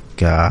 شارك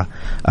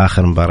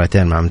آخر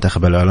مباراتين مع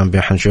منتخب الأولمبي،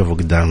 وحنشوفه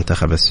قدام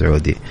المنتخب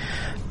السعودي.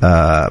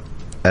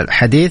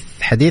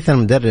 حديث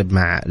المدرب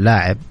مع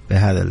لاعب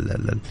بهذا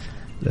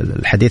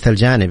الحديث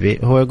الجانبي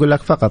هو يقول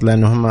لك فقط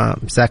لأنه هم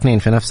ساكنين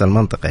في نفس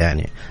المنطقة،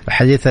 يعني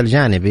الحديث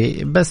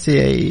الجانبي بس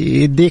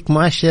يديك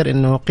مؤشر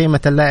إنه قيمة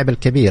اللاعب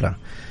الكبيرة،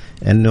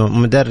 إنه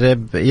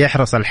مدرب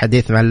يحرص على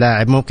الحديث مع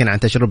اللاعب ممكن عن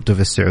تجربته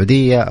في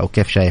السعودية أو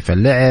كيف شايف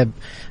اللعب.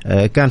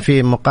 كان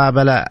في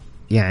مقابلة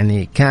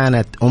يعني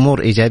كانت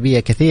أمور إيجابية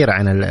كثيرة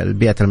عن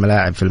بيئة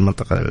الملاعب في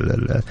المنطقة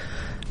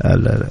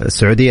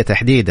السعودية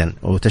تحديدا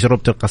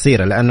وتجربته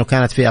القصيرة، لأنه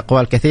كانت في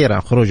أقوال كثيرة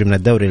خروج من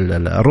الدوري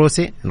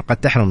الروسي قد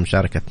تحرم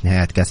مشاركة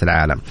نهاية كأس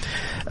العالم.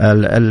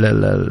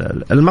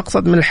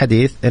 المقصد من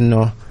الحديث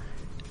أنه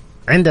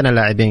عندنا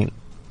لاعبين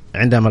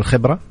عندهم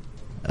الخبرة،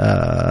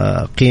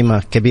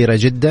 قيمة كبيرة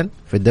جدا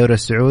في الدوري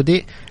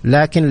السعودي،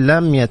 لكن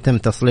لم يتم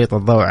تسليط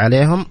الضوء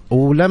عليهم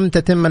ولم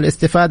تتم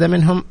الاستفادة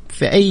منهم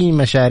في أي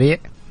مشاريع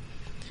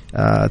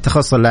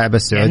تخص اللاعب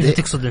السعودي. يعني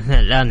تقصد إحنا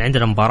الآن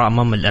عندنا مباراة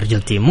أمام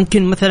الأرجنتين،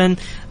 ممكن مثلا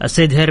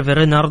السيد هيرفي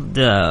رينارد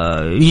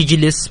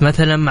يجلس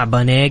مثلا مع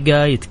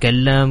بانيجا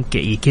يتكلم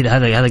كذا،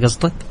 هذا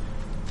قصدك؟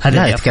 هذا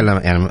لا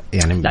يتكلم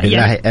يعني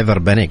بالله ايفر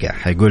بانيجا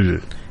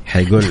حيقول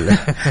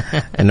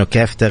انه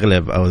كيف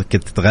تغلب او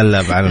كيف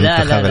تتغلب على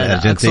المنتخب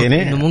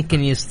الارجنتيني، انه ممكن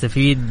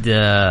يستفيد.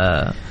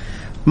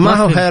 ما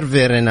هو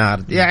هيرفي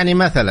رينارد يعني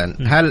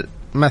هل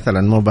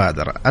مثلا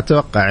مبادرة،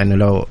 أتوقع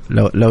أنه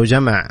لو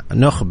جمع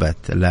نخبة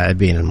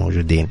اللاعبين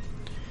الموجودين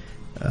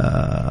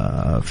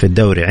في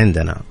الدوري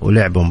عندنا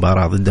ولعبوا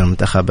مباراة ضد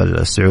المنتخب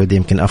السعودي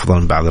يمكن أفضل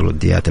من بعض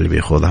الوديات اللي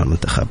بيخوضها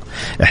المنتخب.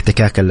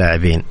 احتكاك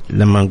اللاعبين،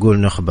 لما نقول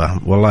نخبة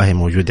والله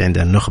موجود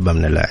عندنا نخبة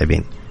من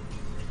اللاعبين،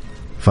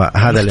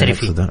 فهذا اللي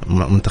نقصده.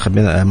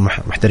 منتخبين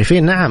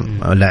محترفين، نعم،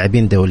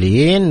 لاعبين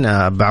دوليين،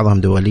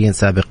 بعضهم دوليين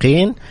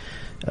سابقين،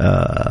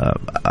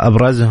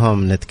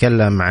 أبرزهم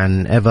نتكلم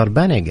عن إيفر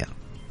بانيجا.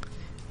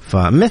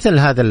 فمثل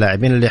هذا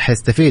اللاعبين اللي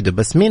حيستفيدوا،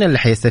 بس مين اللي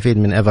حيستفيد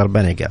من إيفر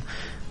بانيجا؟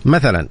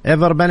 مثلا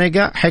إيفر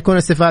بانيجا حيكون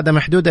استفادة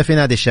محدودة في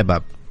نادي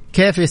الشباب،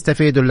 كيف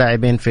يستفيدوا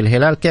اللاعبين في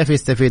الهلال، كيف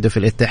يستفيدوا في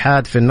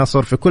الاتحاد، في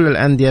النصر، في كل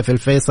الأندية، في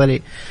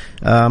الفيصلي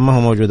ما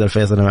هو موجود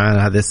الفيصلي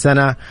معنا هذه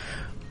السنة.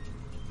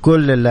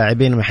 كل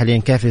اللاعبين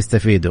المحليين كيف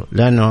يستفيدوا،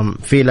 لأنهم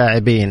في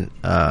لاعبين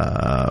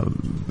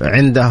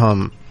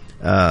عندهم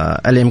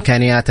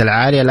الإمكانيات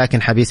العالية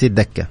لكن حبيسي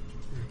الدكة.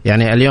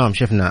 يعني اليوم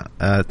شفنا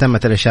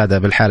تمت الإشادة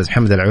بالحارس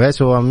محمد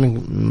العويس، هو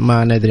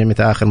ما ندري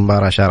متى آخر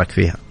مباراة شارك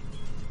فيها.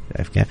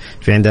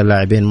 في عند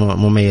اللاعبين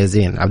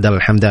مميزين، عبد الله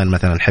الحمدان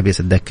مثلا حبيس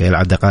الدكة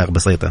يلعب دقائق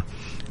بسيطة،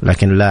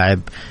 لكن لاعب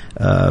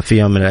في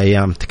يوم من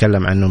الأيام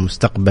تكلم عنه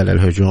مستقبل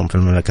الهجوم في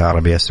المملكة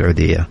العربية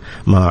السعودية،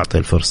 ما أعطي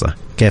الفرصة،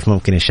 كيف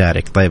ممكن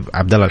يشارك؟ طيب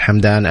عبد الله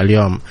الحمدان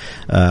اليوم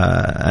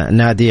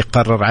نادي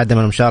قرر عدم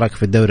المشاركة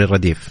في الدوري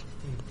الرديف،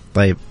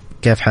 طيب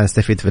كيف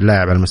حنستفيد في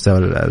اللاعب على المستوى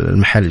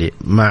المحلي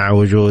مع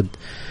وجود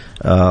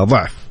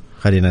ضعف؟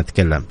 خلينا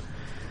نتكلم.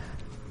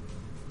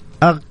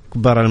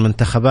 أكبر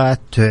المنتخبات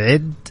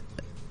تعد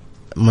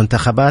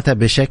منتخباتها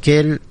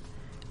بشكل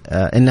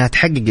إنها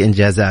تحقق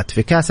إنجازات.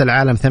 في كأس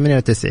العالم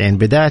 98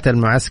 بداية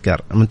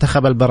المعسكر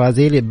المنتخب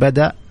البرازيلي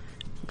بدأ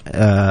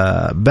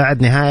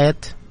بعد نهاية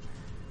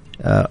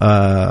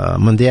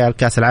مونديال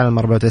كأس العالم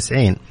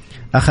 94،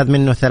 أخذ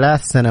منه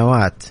 3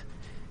 سنوات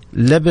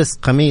لبس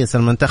قميص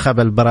المنتخب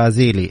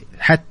البرازيلي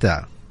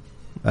حتى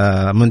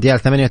مونديال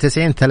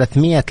 98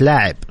 300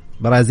 لاعب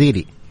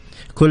برازيلي.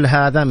 كل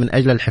هذا من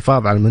أجل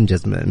الحفاظ على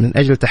المنجز، من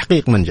أجل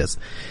تحقيق منجز.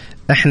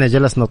 احنا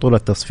جلسنا طول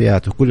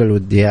التصفيات وكل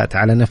الوديات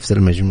على نفس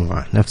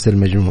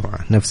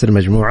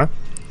المجموعة،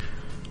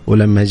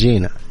 ولما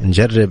جينا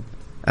نجرب،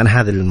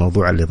 أنا هذا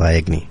الموضوع اللي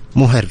ضايقني،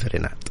 مو هيرفي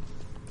رينارد.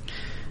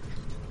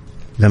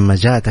 لما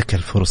جاتك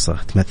الفرصة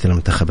تمثل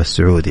المنتخب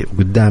السعودي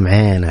وقدام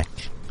عينك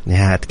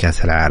نهاية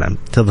كأس العالم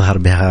تظهر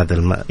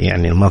بهذا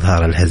يعني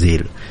المظهر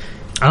الهزيل.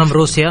 عام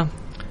روسيا؟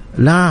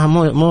 لا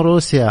مو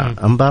روسيا،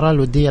 المباراة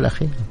الودية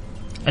الأخيرة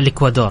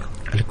الإكوادور.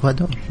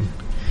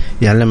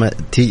 يعني لما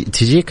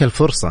تجيك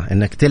الفرصة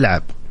انك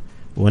تلعب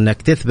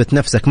وانك تثبت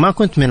نفسك، ما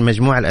كنت من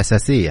المجموعة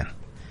الأساسية،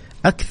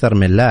 أكثر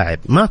من لاعب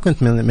ما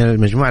كنت من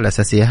المجموعة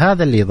الأساسية،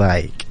 هذا اللي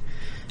يضايق.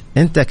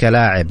 أنت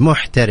كلاعب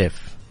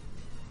محترف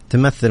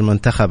تمثل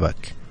منتخبك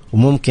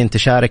وممكن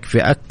تشارك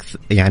في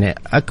يعني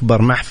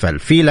أكبر محفل،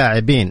 في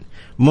لاعبين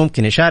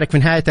ممكن يشارك في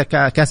نهاية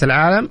كأس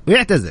العالم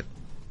ويعتزل.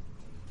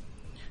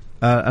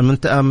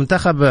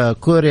 منتخب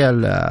كوريا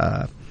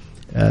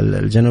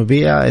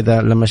الجنوبية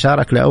إذا لما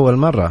شارك لأول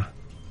مرة،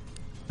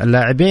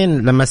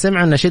 اللاعبين لما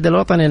سمعوا النشيد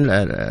الوطني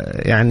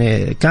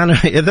يعني كانوا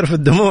يذرفوا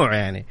الدموع،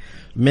 يعني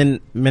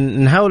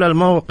من هول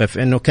الموقف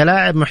انه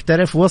كلاعب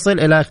محترف وصل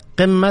الى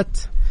قمة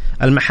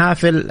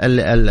المحافل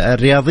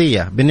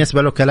الرياضية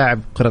بالنسبة له كلاعب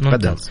كرة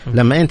قدم.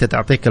 لما انت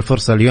تعطيك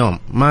الفرصة اليوم،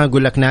 ما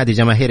اقول لك نادي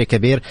جماهيري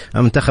كبير،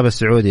 المنتخب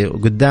السعودي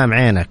قدام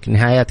عينك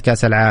نهايات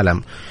كاس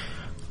العالم،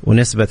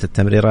 ونسبة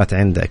التمريرات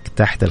عندك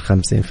تحت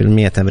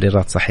 50%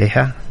 تمريرات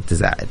صحيحة،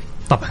 تزعل.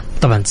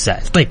 طبعا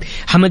تزعل. طيب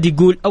حمد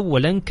يقول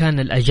أولا كان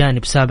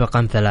الأجانب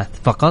سابقا 3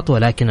 فقط،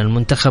 ولكن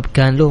المنتخب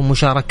كان له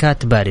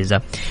مشاركات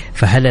بارزة،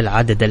 فهل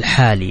العدد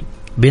الحالي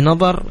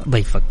بنظر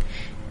ضيفك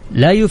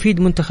لا يفيد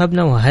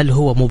منتخبنا، وهل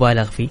هو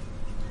مبالغ فيه؟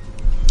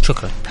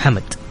 شكرا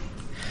حمد.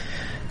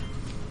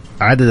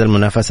 عدد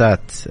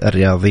المنافسات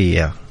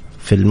الرياضية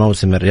في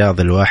الموسم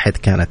الرياضي الواحد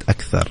كانت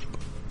أكثر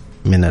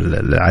من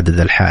العدد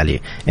الحالي.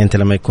 أنت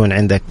لما يكون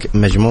عندك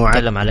مجموعة،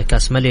 تتكلم على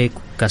كاس ملك،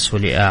 كاس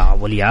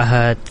ولي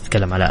عهد،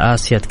 تتكلم على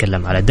آسيا،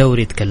 تتكلم على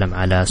دوري، تتكلم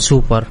على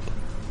سوبر،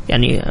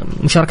 يعني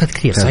مشاركات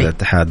كثير. صحيح.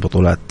 الاتحاد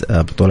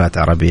بطولات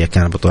عربية،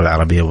 كان بطولة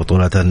عربية،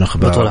 بطولات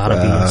النخبة، بطولة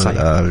عربية، صحيح.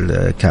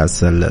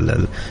 كاس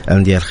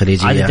الأندية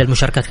الخليجية. عدد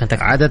المشاركات كانت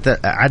أكثر.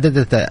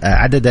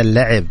 عدد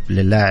اللعب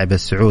للاعب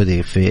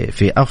السعودي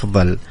في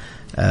أفضل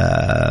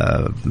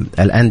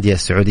الأندية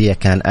السعودية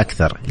كان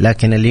أكثر،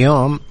 لكن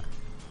اليوم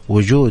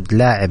وجود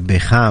لاعب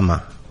بخامة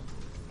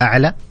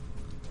أعلى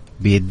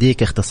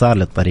بيديك اختصار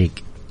للطريق.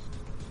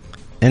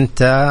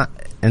 أنت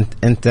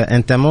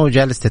مو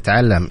جالس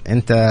تتعلم،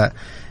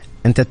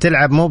 أنت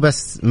تلعب مو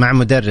بس مع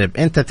مدرب،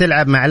 أنت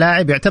تلعب مع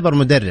لاعب يعتبر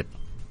مدرب،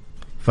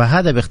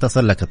 فهذا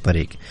بيختصر لك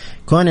الطريق.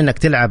 كون أنك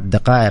تلعب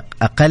دقائق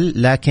أقل،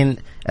 لكن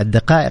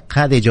الدقائق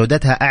هذه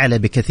جودتها أعلى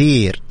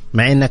بكثير،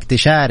 مع أنك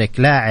تشارك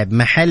لاعب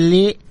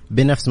محلي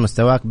بنفس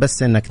مستواك،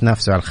 بس أنك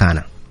تنافسه على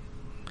الخانة.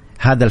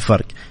 هذا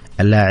الفرق.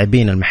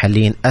 اللاعبين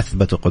المحليين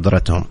أثبتوا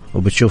قدرتهم،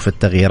 وبتشوف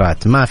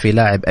التغييرات. ما في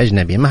لاعب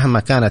أجنبي مهما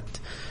كانت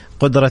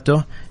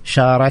قدرته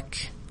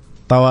شارك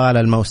طوال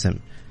الموسم.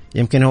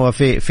 يمكن هو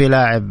في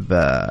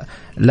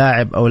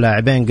لاعب أو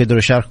لاعبين قدروا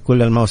يشاركوا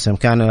كل الموسم،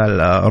 كان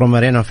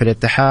رومارينو في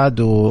الاتحاد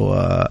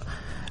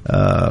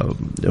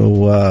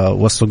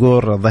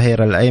والصقور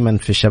الظهير الأيمن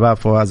في الشباب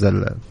فواز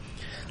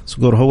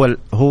صقور،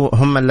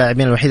 هم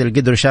اللاعبين الوحيد اللي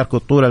قدروا يشاركوا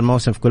طول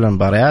الموسم في كل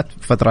المباريات.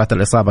 فترات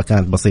الإصابة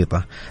كانت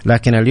بسيطة،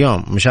 لكن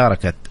اليوم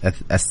مشاركة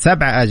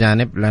 7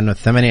 أجانب، لأنه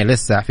 8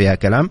 لسه فيها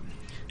كلام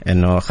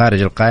إنه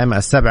خارج القائمة،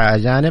 7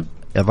 أجانب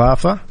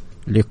إضافة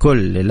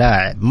لكل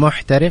لاعب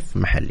محترف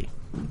محلي.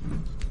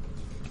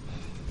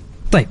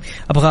 طيب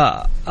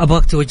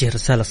أبغاك توجه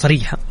رسالة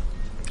صريحة.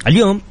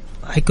 اليوم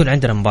حيكون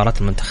عندنا مباراة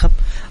المنتخب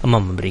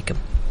أمام أمريكا،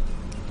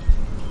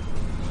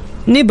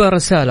 نبى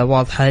رسالة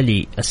واضحة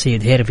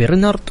للسيد هيرفي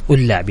رينارد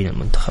واللاعبين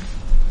المنتخب.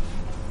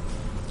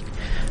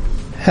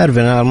 هيرفي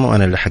رينارد مو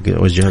أنا اللي حق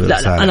أوجه له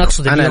رسالة. لا أنا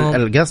أقصد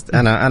القصد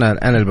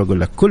أنا اللي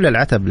بقول لك كل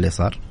العتب اللي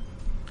صار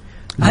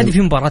هذه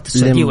في مباراة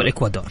السعودية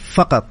والإكوادور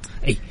فقط.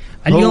 أي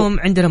اليوم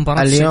عندنا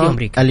مباراة السعودية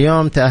وأمريكا.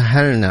 اليوم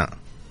تأهلنا،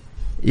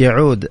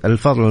 يعود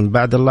الفضل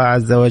بعد الله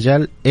عز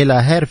وجل إلى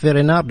هيرفي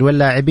رينارد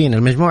واللاعبين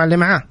المجموعة اللي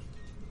معاه.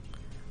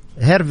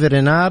 هيرفي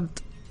رينارد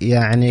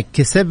يعني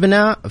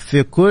كسبنا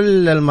في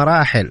كل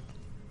المراحل،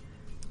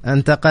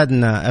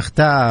 انتقدنا،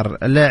 اختار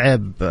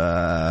لعب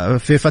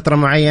في فترة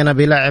معينة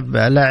بلعب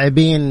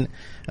لاعبين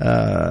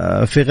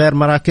في غير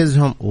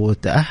مراكزهم،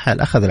 وتأهل،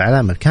 أخذ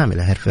العلامة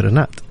الكاملة هيرفي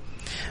رينارد.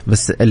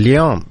 بس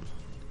اليوم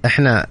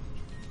احنا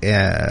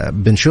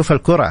بنشوف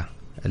الكرة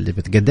اللي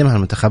بتقدمها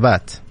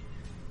المنتخبات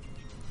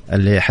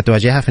اللي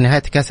حتواجهها في نهاية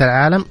كأس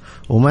العالم،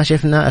 وما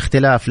شفنا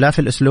اختلاف لا في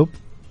الأسلوب،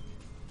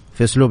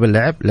 في أسلوب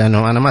اللعب،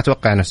 لأنه أنا ما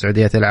أتوقع أن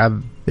السعودية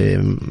تلعب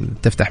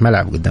تفتح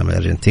ملعب قدام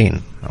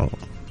الأرجنتين أو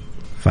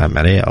فاهم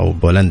علي أو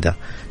بولندا،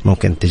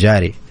 ممكن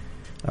تجاري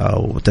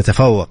أو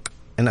تتفوق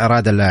إن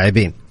أراد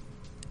اللاعبين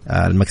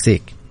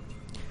المكسيك،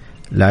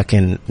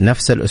 لكن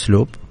نفس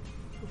الأسلوب.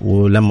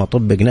 ولما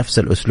طبق نفس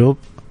الأسلوب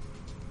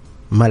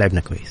ما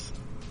لعبنا كويس.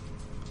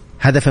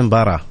 هدف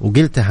مباراة،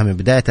 وقلتها من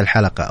بداية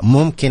الحلقة،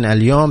 ممكن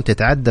اليوم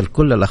تتعدل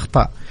كل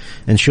الأخطاء،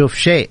 نشوف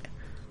شيء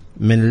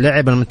من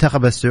لعب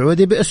المنتخب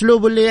السعودي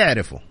بأسلوبه اللي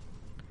يعرفه،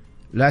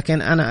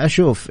 لكن أنا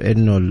أشوف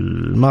إنه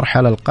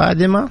المرحلة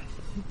القادمة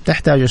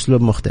تحتاج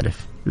أسلوب مختلف،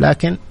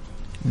 لكن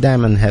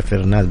دائما هيرفي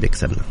رينارد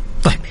بيكسبنا.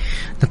 طيب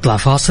نطلع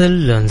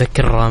فاصل.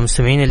 نذكر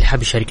المستمعين اللي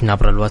حاب يشاركنا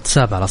عبر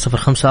الواتساب على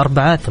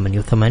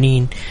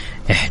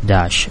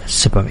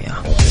 0548811700.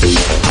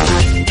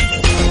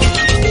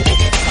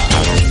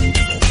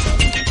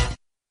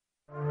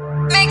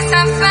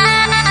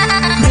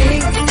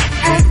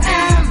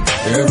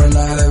 Every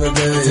night, every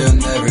day,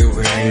 and every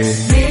way.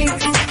 Mix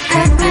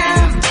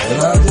FM. And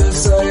I just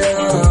say,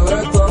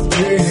 let them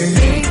be.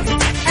 Mix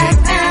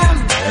FM.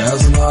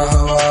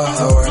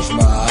 اسمعها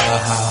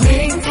واسمعها.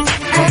 Mix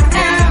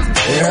FM.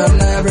 يا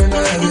نبي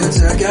ما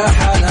تنسى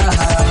حالها.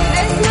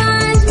 اسمع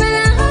أجمل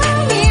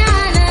أغاني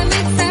على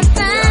Mix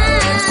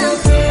FM.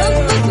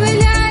 اضبط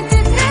ولا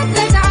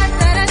تتردد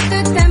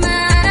عالتردد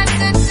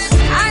تمام.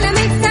 على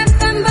Mix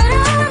FM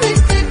برامج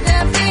تبدأ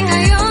فيها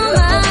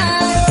يومك.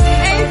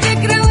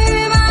 الفكرة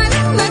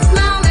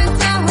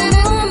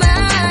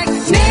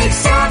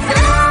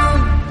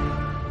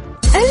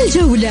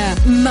الجولة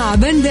مع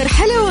بندر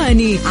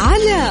حلواني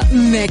على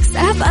ميكس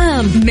اف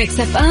ام. ميكس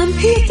اف ام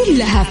هي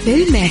كلها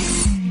في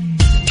الميكس.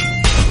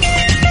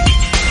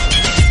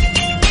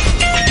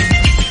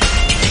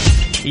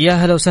 يا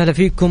هلا وسهلا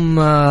فيكم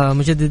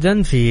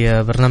مجددا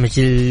في برنامج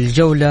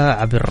الجولة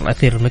عبر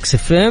أثير ميكس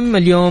اف ام.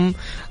 اليوم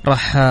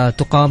راح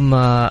تقام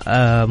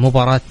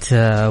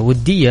مباراة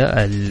ودية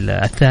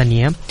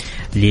الثانية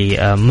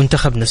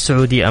لمنتخبنا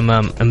السعودي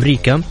أمام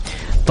أمريكا.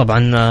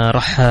 طبعا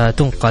راح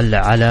تنقل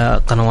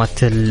على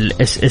قنوات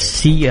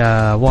الSSC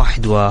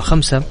 1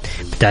 و5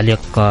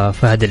 بتعليق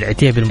فهد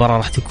العتيبي. المباراة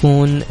راح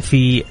تكون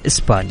في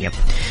إسبانيا.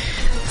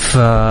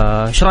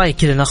 فايش رايك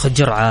كذا ناخذ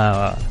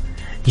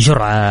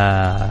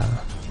جرعة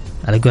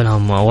على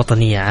قولهم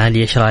وطنية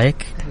عالية؟ ايش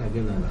رايك؟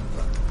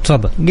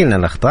 تفضل. قلنا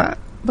الأخطاء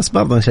بس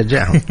برضو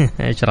نشجعهم.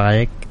 ايش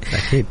رايك؟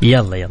 أكيد.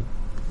 يلا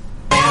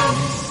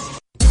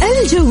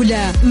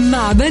الجولة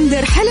مع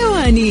بندر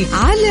حلواني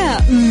على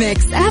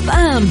ميكس اف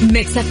ام.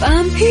 ميكس اف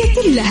ام هي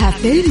كلها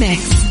في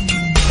الميكس.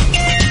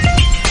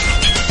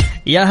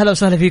 يا هلا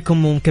وسهلا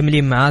فيكم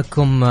ومكملين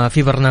معاكم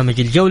في برنامج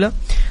الجولة.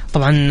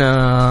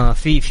 طبعا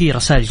في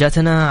رسائل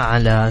جاتنا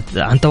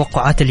عن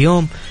توقعات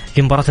اليوم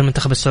لمباراة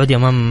المنتخب السعودي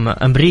أمام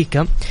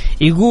أمريكا.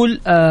 يقول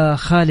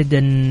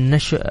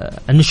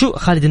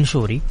خالد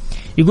النشوري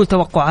يقول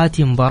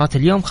توقعاتي مباراة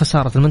اليوم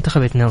خسارة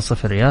المنتخب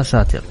 2-0. يا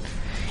ساتر.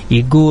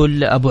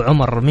 يقول أبو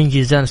عمر من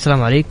جيزان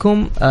السلام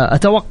عليكم.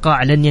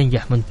 أتوقع لن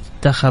ينجح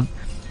منتخب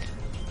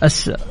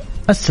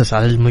أسس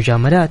على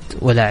المجاملات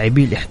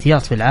ولاعبي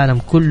الاحتياط في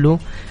العالم كله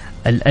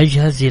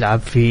الأجهز يلعب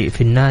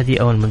في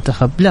النادي أو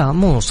المنتخب. لا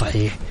مو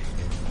صحيح.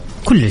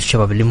 كل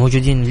الشباب اللي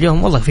موجودين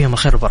اليوم والله فيهم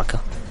الخير والبركة.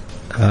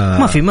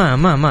 ما في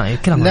ما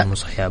الكلام مو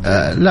صحيح.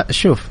 لا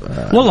شوف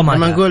والله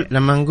ما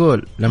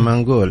لما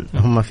نقول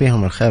هم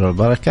فيهم الخير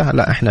والبركة،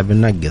 لا احنا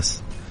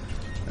بننقص.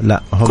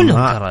 لا هم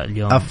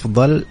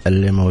أفضل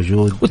اللي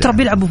موجود. وترى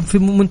بيلعبوا في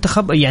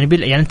منتخب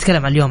يعني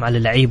نتكلم اليوم على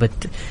لعيبة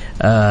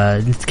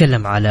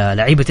نتكلم على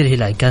لعيبة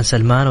الهلال، إن كان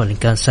سلمان ولا إن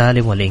كان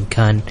سالم ولا إن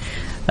كان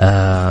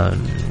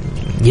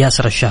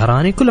ياسر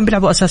الشهراني، كلهم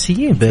بيلعبوا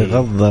أساسيين.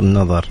 بغض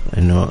النظر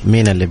إنه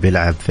مين اللي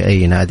بيلعب في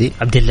أي نادي،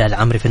 عبد الله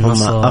العمري في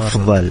النصر، هم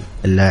أفضل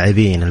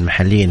اللاعبين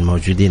المحليين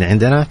موجودين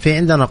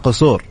عندنا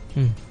قصور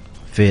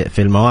في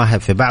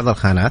المواهب في بعض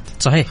الخانات.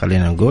 صحيح.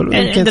 خلينا نقول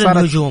يعني عندنا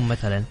الهجوم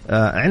مثلا،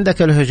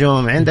 عندك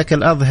الهجوم، عندك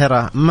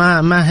الأظهرة،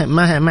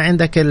 ما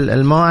عندك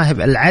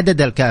المواهب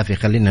العدد الكافي.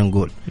 خلينا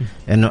نقول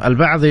إنه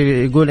البعض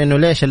يقول إنه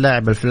ليش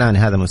اللاعب الفلاني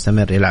هذا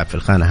مستمر يلعب في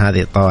الخانة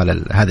هذه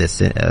طوال هذه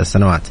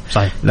السنوات.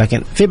 صحيح.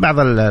 لكن في بعض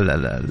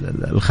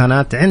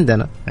الخانات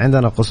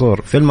عندنا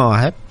قصور في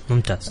المواهب.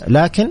 ممتاز.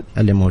 لكن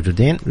اللي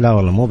موجودين لا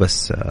والله مو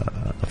بس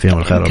فيهم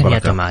الخير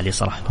والبركة، عالي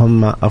صراحة،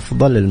 هم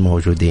أفضل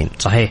الموجودين.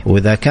 صحيح.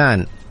 وإذا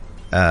كان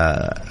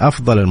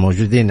أفضل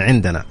الموجودين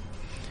عندنا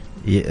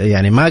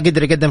يعني ما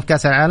قدر يقدم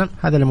كأس العالم،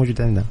 هذا اللي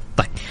موجود عندنا.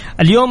 طيب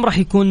اليوم راح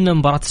يكون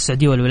مباراة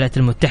السعودية والولايات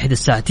المتحدة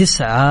الساعة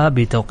 9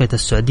 بتوقيت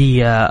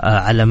السعودية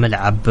على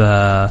ملعب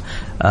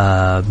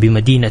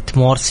بمدينة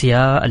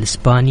مورسيا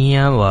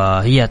الإسبانية،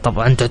 وهي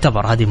طبعا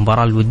تعتبر هذه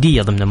المباراة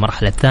الودية ضمن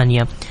المرحلة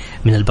الثانية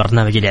من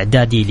البرنامج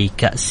الإعدادي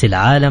لكأس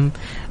العالم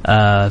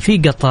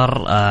في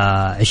قطر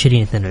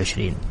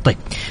 2022. طيب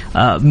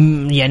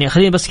يعني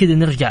خلينا بس كده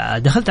نرجع.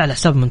 دخلت على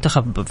حساب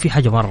المنتخب في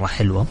حاجة مرة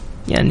حلوة،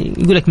 يعني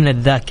يقولك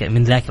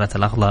من ذاكرة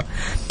الأخضر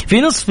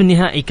في نصف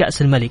النهائي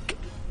كأس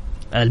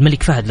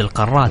الملك فهد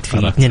للقارات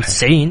في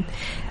 92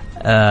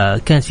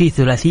 كانت في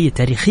ثلاثية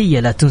تاريخية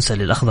لا تنسى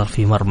للأخضر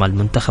في مرمى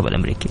المنتخب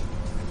الأمريكي.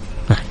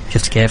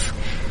 شفت كيف؟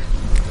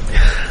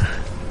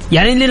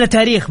 يعني لنا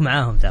تاريخ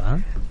معاهم ترى.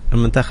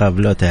 المنتخب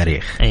له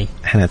تاريخ. أي.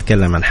 احنا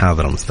نتكلم عن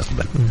حاضر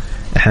ومستقبل.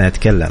 احنا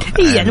نتكلم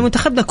يعني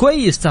منتخبنا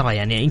كويس ترى،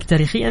 يعني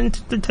تاريخيا يعني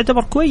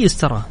تعتبر كويس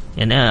ترى.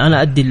 يعني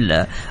انا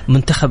ادي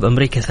المنتخب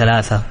امريكا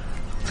 3.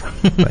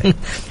 طيب.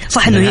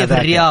 صح انه هي في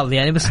الرياض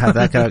يعني بس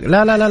هذاك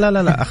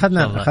لا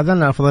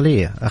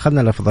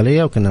اخذنا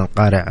الافضليه وكنا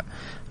نقارع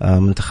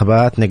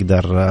منتخبات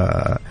نقدر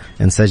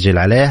نسجل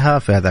عليها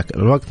في هذاك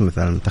الوقت.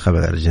 مثلا المنتخب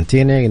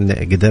الارجنتيني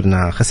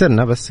قدرنا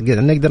خسرنا بس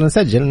نقدر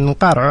نسجل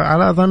نقارعه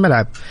على ارض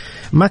الملعب.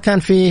 ما كان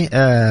فيه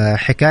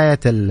حكايه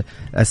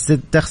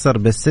تخسر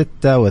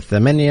بالستة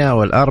والثمانية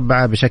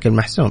والأربعة بشكل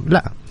محسوم،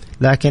 لا.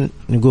 لكن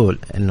نقول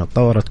انه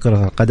تطورت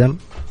كرة القدم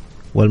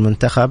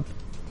والمنتخب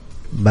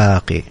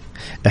باقي.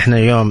 احنا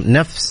اليوم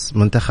نفس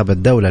منتخب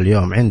الدولة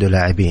اليوم عنده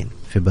لاعبين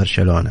في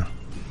برشلونة،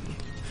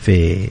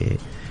 في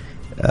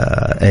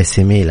AC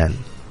ميلان،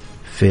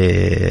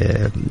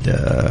 في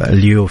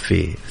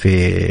اليوفي،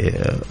 في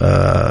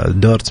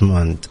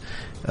دورتموند،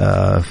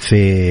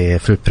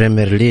 في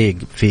البريمير ليج،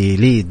 في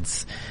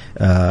ليدز،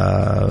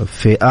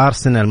 في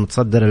أرسنال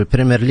متصدر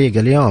البريمير ليج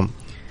اليوم.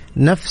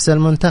 نفس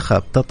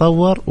المنتخب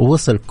تطور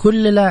ووصل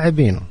كل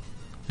لاعبينه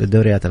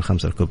للدوريات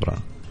الخمسة الكبرى.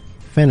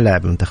 فين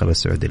لاعب المنتخب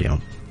السعودي اليوم؟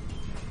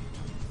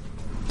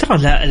 ترى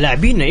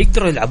لاعبين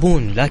يقدروا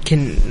يلعبون،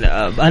 لكن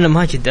أنا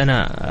ماجد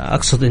أنا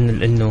أقصد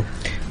إنه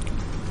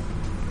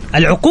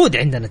العقود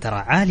عندنا ترى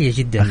عالية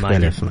جدا.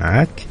 أختلف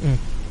معك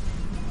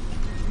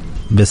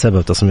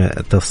بسبب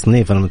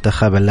تصنيف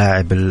المنتخب.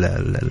 اللاعب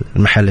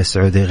المحلي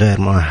السعودي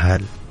غير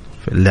مؤهل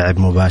في اللعب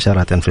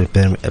مباشرة في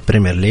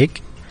البريمير ليج.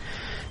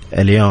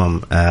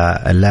 اليوم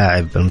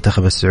اللاعب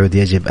المنتخب السعودي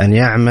يجب أن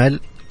يعمل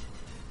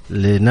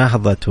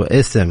لنهضة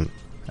واسم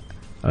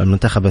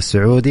المنتخب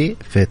السعودي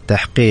في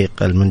تحقيق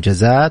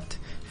المنجزات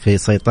في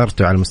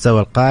سيطرته على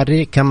المستوى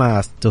القاري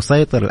كما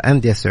تسيطر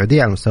الأندية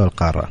السعودية على المستوى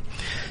القارة.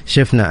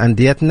 شفنا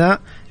أنديتنا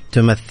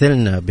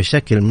تمثلنا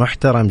بشكل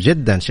محترم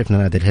جدا. شفنا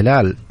نادي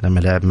الهلال لما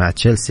لعب مع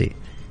تشيلسي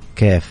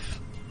كيف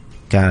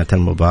كانت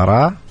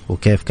المباراة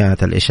وكيف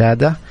كانت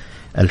الإشادة،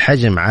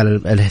 الحجم على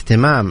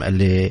الاهتمام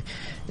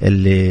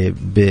اللي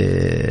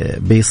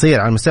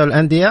بيصير على مستوى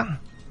الأندية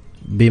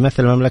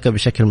بيمثل المملكة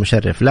بشكل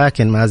مشرف.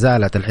 لكن ما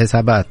زالت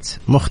الحسابات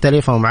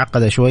مختلفة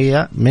ومعقدة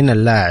شوية من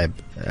اللاعب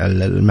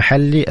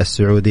المحلي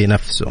السعودي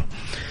نفسه.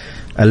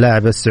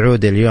 اللاعب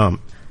السعودي اليوم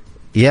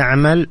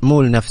يعمل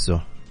مو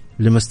لنفسه،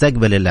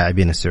 لمستقبل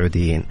اللاعبين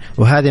السعوديين،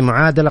 وهذه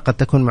معادلة قد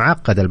تكون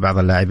معقدة لبعض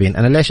اللاعبين.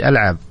 أنا ليش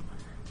ألعب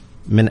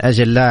من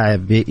أجل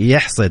لاعب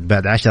يحصد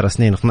بعد 10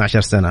 سنين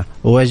 12 سنة؟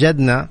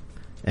 ووجدنا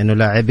أنه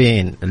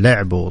لاعبين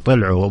لعبوا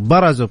وطلعوا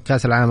وبرزوا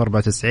بكأس العالم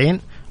 94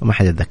 وما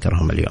حد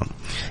يتذكرهم اليوم.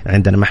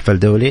 عندنا محفل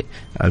دولي،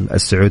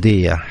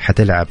 السعودية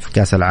حتلعب في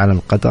كأس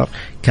العالم قطر.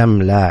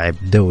 كم لاعب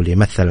دولي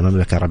مثل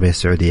المملكة العربية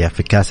السعودية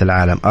في كأس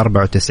العالم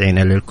 94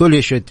 اللي الكل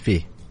يشد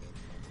فيه؟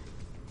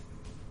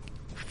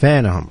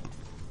 فينهم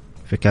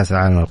في كأس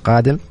العالم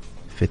القادم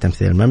في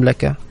تمثيل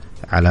المملكة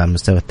على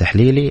مستوى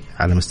التحليلي،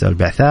 على مستوى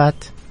البعثات؟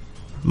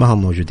 ما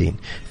هم موجودين.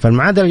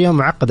 فالمعادلة اليوم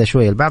معقدة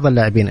شوية. البعض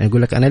اللاعبين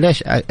يقول لك أنا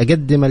ليش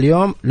أقدم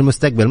اليوم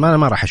لمستقبل ما أنا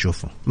ما راح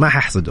أشوفه، ما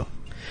ححصده.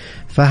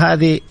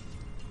 فهذه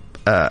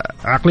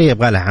عقلية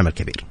يبغى لها عمل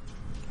كبير.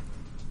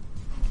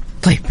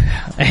 طيب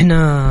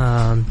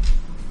احنا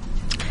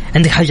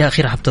عندك حاجة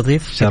أخيرة حاب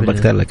تضيف؟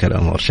 شربكت لك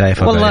الأمور،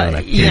 شايفها والله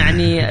بعيونك.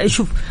 يعني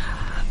شوف،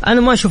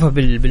 أنا ما أشوفها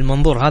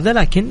بالمنظور هذا،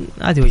 لكن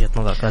هذه وجهة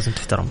نظرك لازم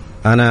تحترم.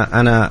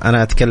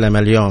 أنا أتكلم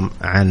اليوم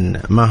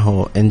عن ما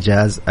هو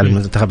إنجاز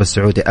المنتخب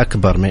السعودي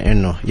أكبر من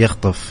إنه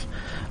يخطف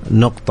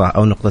نقطة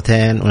أو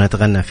نقطتين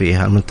ونتغنى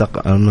فيها.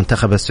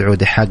 المنتخب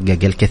السعودي حقق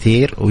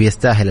الكثير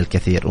ويستاهل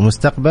الكثير،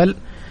 ومستقبل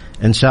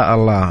إن شاء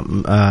الله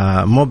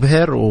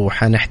مبهر،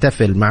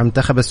 وحنحتفل مع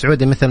المنتخب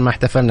السعودي مثل ما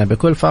احتفلنا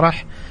بكل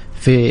فرح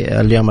في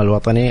اليوم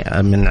الوطني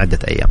من عدة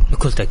أيام.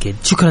 بكل تأكيد.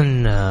 شكرا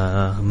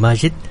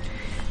ماجد،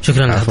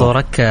 شكرا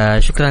لحضورك،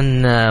 شكرا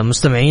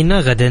مستمعينا.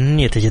 غدا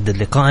يتجدد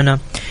لقاءنا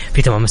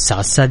في تمام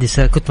الساعة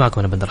 6. كنت معكم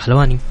أنا بندر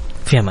حلواني،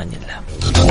 في أمان الله.